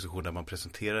möter en diskussion där man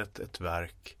presenterar ett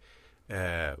verk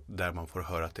där man får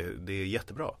höra att det är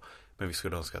jättebra, men vi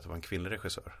skulle önska att det var en kvinnlig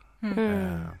regissör.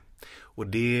 Och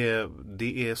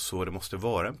det är så det måste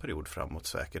vara en period framåt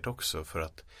säkert också för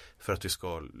att vi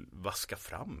ska vaska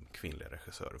fram kvinnliga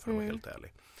regissörer, för att vara helt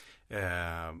ärlig.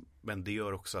 Men det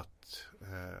gör också att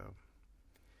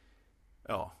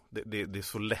det är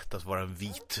så lätt att vara en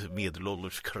vit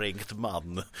medelålders kränkt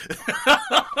man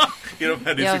i de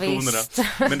här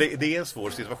diskussionerna. Men det är en svår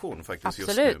situation faktiskt.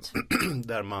 Absolut. Just nu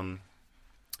där man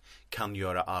kan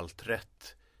göra allt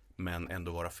rätt men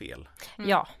ändå vara fel.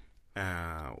 Ja.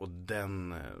 Och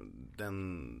den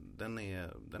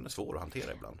är svår att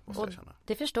hantera ibland, måste jag känna.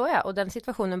 Det förstår jag, och den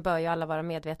situationen bör ju alla vara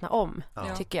medvetna om,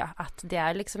 tycker jag. Att det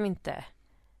är liksom inte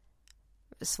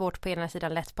svårt på ena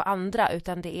sidan, lätt på andra,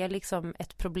 utan det är liksom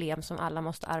ett problem som alla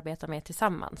måste arbeta med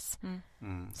tillsammans.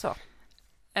 Så.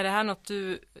 Är det här något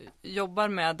du jobbar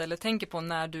med eller tänker på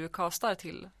när du castar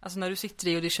till, alltså när du sitter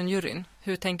i auditionjuryn?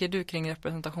 Hur tänker du kring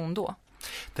representation då?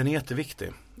 Den är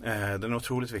jätteviktig. Den är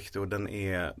otroligt viktig och den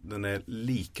är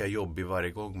lika jobbig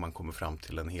varje gång man kommer fram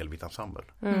till en helvit ensemble.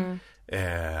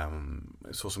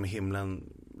 Så som i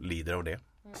himlen lider av det.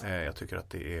 Jag tycker att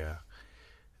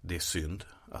det är synd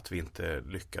att vi inte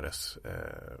lyckades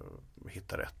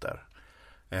hitta rätt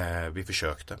där. Vi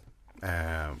försökte.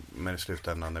 Men i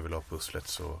slutändan när vi la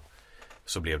pusslet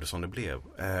så blev det som det blev.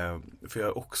 För jag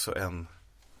är också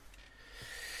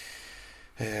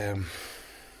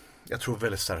jag tror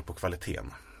väldigt starkt på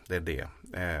kvaliteten. Det är det.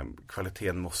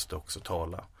 Kvaliteten måste också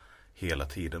tala hela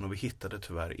tiden. Och vi hittade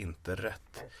tyvärr inte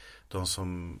rätt. De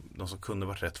som kunde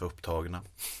varit rätt var upptagna.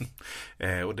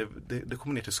 Och det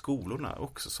kommer ner till skolorna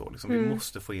också så. Liksom, vi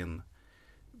måste få in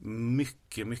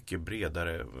mycket, mycket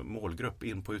bredare målgrupp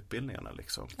in på utbildningarna.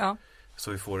 Liksom. Ja.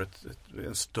 Så vi får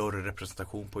en större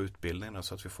representation på utbildningarna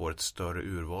så att vi får ett större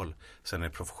urval sen i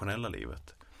det professionella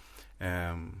livet.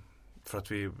 För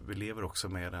att vi lever också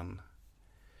med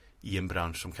i en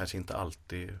bransch som kanske inte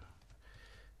alltid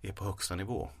är på högsta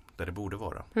nivå där det borde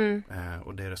vara.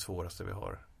 Och det är det svåraste vi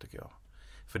har, tycker jag.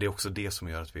 För det är också det som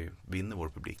gör att vi vinner vår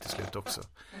publik till slut också.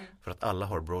 För att alla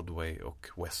har Broadway och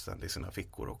West End i sina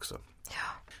fickor också.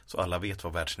 Ja. Så alla vet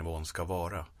vad världsnivån ska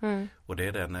vara. Och det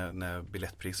är det när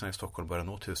biljettpriserna i Stockholm börjar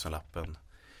nå 1000-lappen,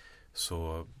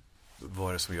 så vad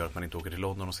är det som gör att man inte åker till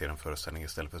London och ser en föreställning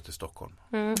istället för till Stockholm?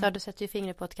 Ja, du sätter ju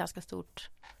fingret på ett ganska stort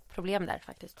problem där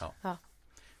faktiskt. Ja.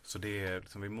 Så det är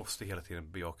liksom, vi måste hela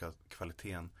tiden bejaka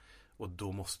kvaliteten, och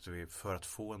då måste vi, för att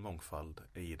få en mångfald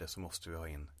i det, så måste vi ha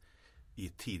in i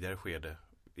ett tidigare skede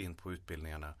in på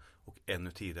utbildningarna, och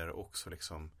ännu tidigare också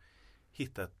liksom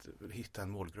hitta en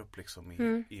målgrupp liksom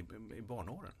i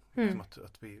barnåren. Liksom att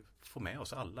vi får med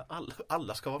oss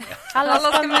alla ska vara med. Alla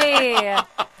ska med!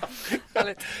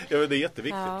 Ja, men det är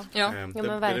jätteviktigt. Ja. Det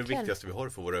är det viktigaste vi har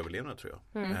för vår överlevnad, tror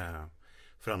jag.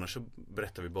 För annars så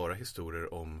berättar vi bara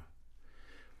historier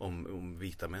om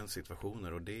vita mäns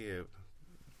situationer, och det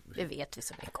vet vi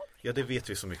så mycket om Ja, det vet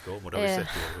vi så mycket om och det har vi sett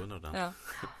i århundraden. Ja.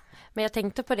 Men jag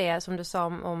tänkte på det som du sa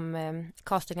om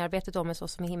castingarbetet då med Så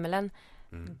som i himmelen.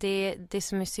 Det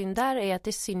som är synd där är att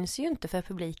det syns ju inte för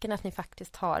publiken att ni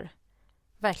faktiskt har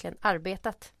verkligen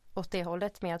arbetat åt det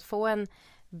hållet med att få en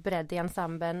bredd i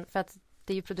ensemblen, för att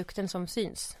det är ju produkten som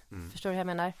syns. Förstår du hur jag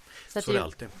menar? Så är det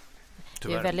alltid.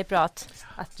 Det är väldigt bra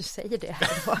att du säger det.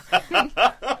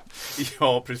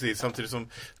 Ja, precis. Samtidigt som,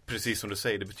 precis som du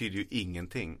säger, det betyder ju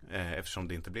ingenting eftersom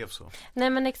det inte blev så. Nej,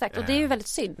 men exakt. Och det är ju väldigt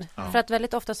synd. För att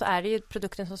väldigt ofta så är det ju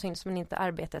produkten som syns men inte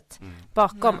arbetet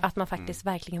bakom. Att man faktiskt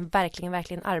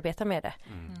verkligen arbetar med det.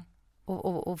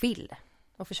 Och vill.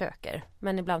 Och försöker.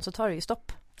 Men ibland så tar det ju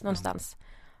stopp någonstans.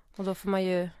 Och då får man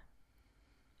ju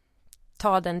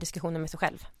ta den diskussionen med sig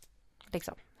själv.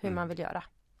 Liksom, hur man vill göra.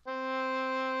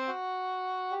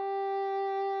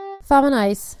 Fan vad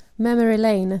nice. Memory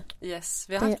Lane. Yes,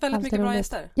 vi har haft väldigt mycket bra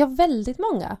gäster. Ja, väldigt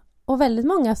många. Och väldigt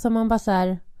många som man bara så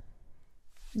här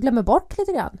glömmer bort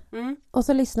lite grann. Och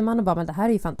så lyssnar man och bara, men det här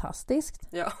är ju fantastiskt.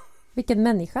 Ja. Vilken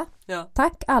människa. Ja.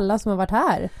 Tack alla som har varit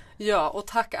här. Ja, och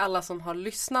tack alla som har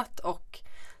lyssnat och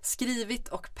skrivit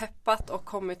och peppat och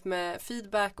kommit med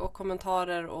feedback och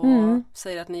kommentarer och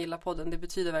säger att ni gillar podden. Det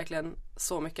betyder verkligen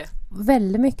så mycket.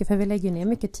 Väldigt mycket, för vi lägger ner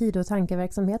mycket tid och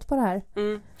tankeverksamhet på det här.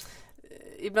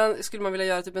 Ibland skulle man vilja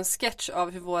göra typ en sketch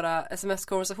av hur våra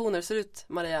sms-konversationer ser ut,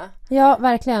 Maria. Ja,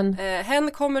 verkliligen.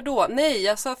 Hen kommer då. Nej,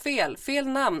 jag sa fel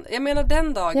namn. Jag menar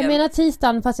den dagen. Jag menar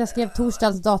tisdagen fast jag skrev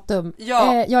torsdagens datum.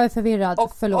 Ja. Jag är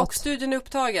förvirrad, förlåt. Och studion är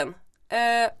upptagen.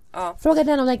 Ja. Fråga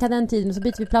den om den kan den tiden, så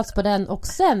byter vi plats på den. Och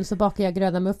sen så bakar jag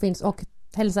gröna muffins och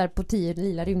hälsar på 10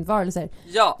 lila rymdvarelser.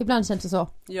 Ja. Ibland känns det så.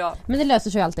 Ja. Men det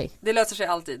löser sig alltid. Det löser sig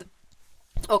alltid.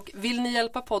 Och vill ni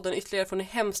hjälpa podden ytterligare får ni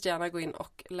hemskt gärna gå in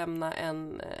och lämna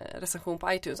en recension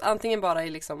på iTunes. Antingen bara i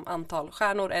liksom antal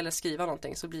stjärnor eller skriva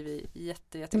någonting, så blir vi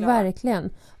jätteglada.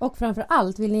 Verkligen. Och framför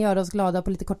allt, vill ni göra oss glada på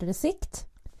lite kortare sikt,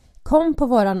 kom på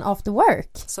våran after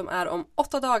work. Som är om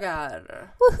 8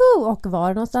 dagar. Woho! Och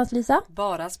var någonstans, Lisa?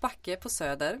 Baras backe på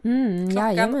Söder.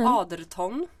 Jajamän.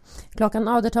 Aderton. Klockan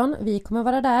Aderton. Vi kommer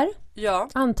vara där. Ja.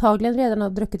 Antagligen redan har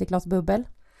druckit ett glas bubbel.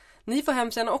 Ni får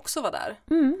hemskt gärna också vara där.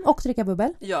 Och dricka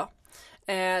bubbel. Ja.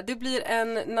 Det blir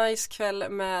en nice kväll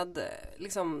med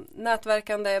liksom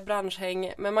nätverkande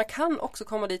branschhäng. Men man kan också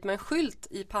komma dit med en skylt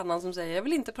i pannan som säger: jag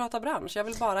vill inte prata bransch, jag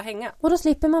vill bara hänga. Och då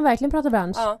slipper man verkligen prata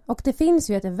bransch. Ja. Och det finns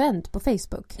ju ett event på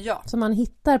Facebook. Ja. Som man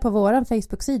hittar på våran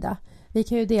Facebook-sida. Vi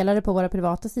kan ju dela det på våra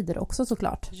privata sidor också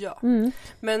såklart. Ja.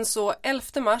 Men så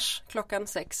 11 mars klockan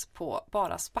 6 på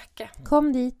Baras backe.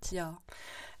 Kom dit. Ja.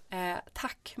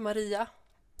 Tack Maria.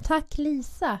 Tack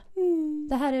Lisa.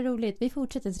 Det här är roligt. Vi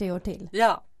fortsätter 3 år till.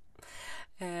 Ja.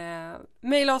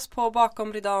 Maila oss på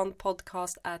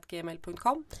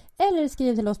bakomridonpodcast@gmail.com. Eller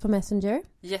skriv till oss på Messenger.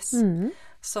 Yes.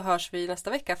 Så hörs vi nästa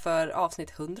vecka för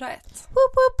avsnitt 101.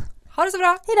 Woop woop. Ha det så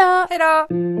bra. Hejdå. Hejdå.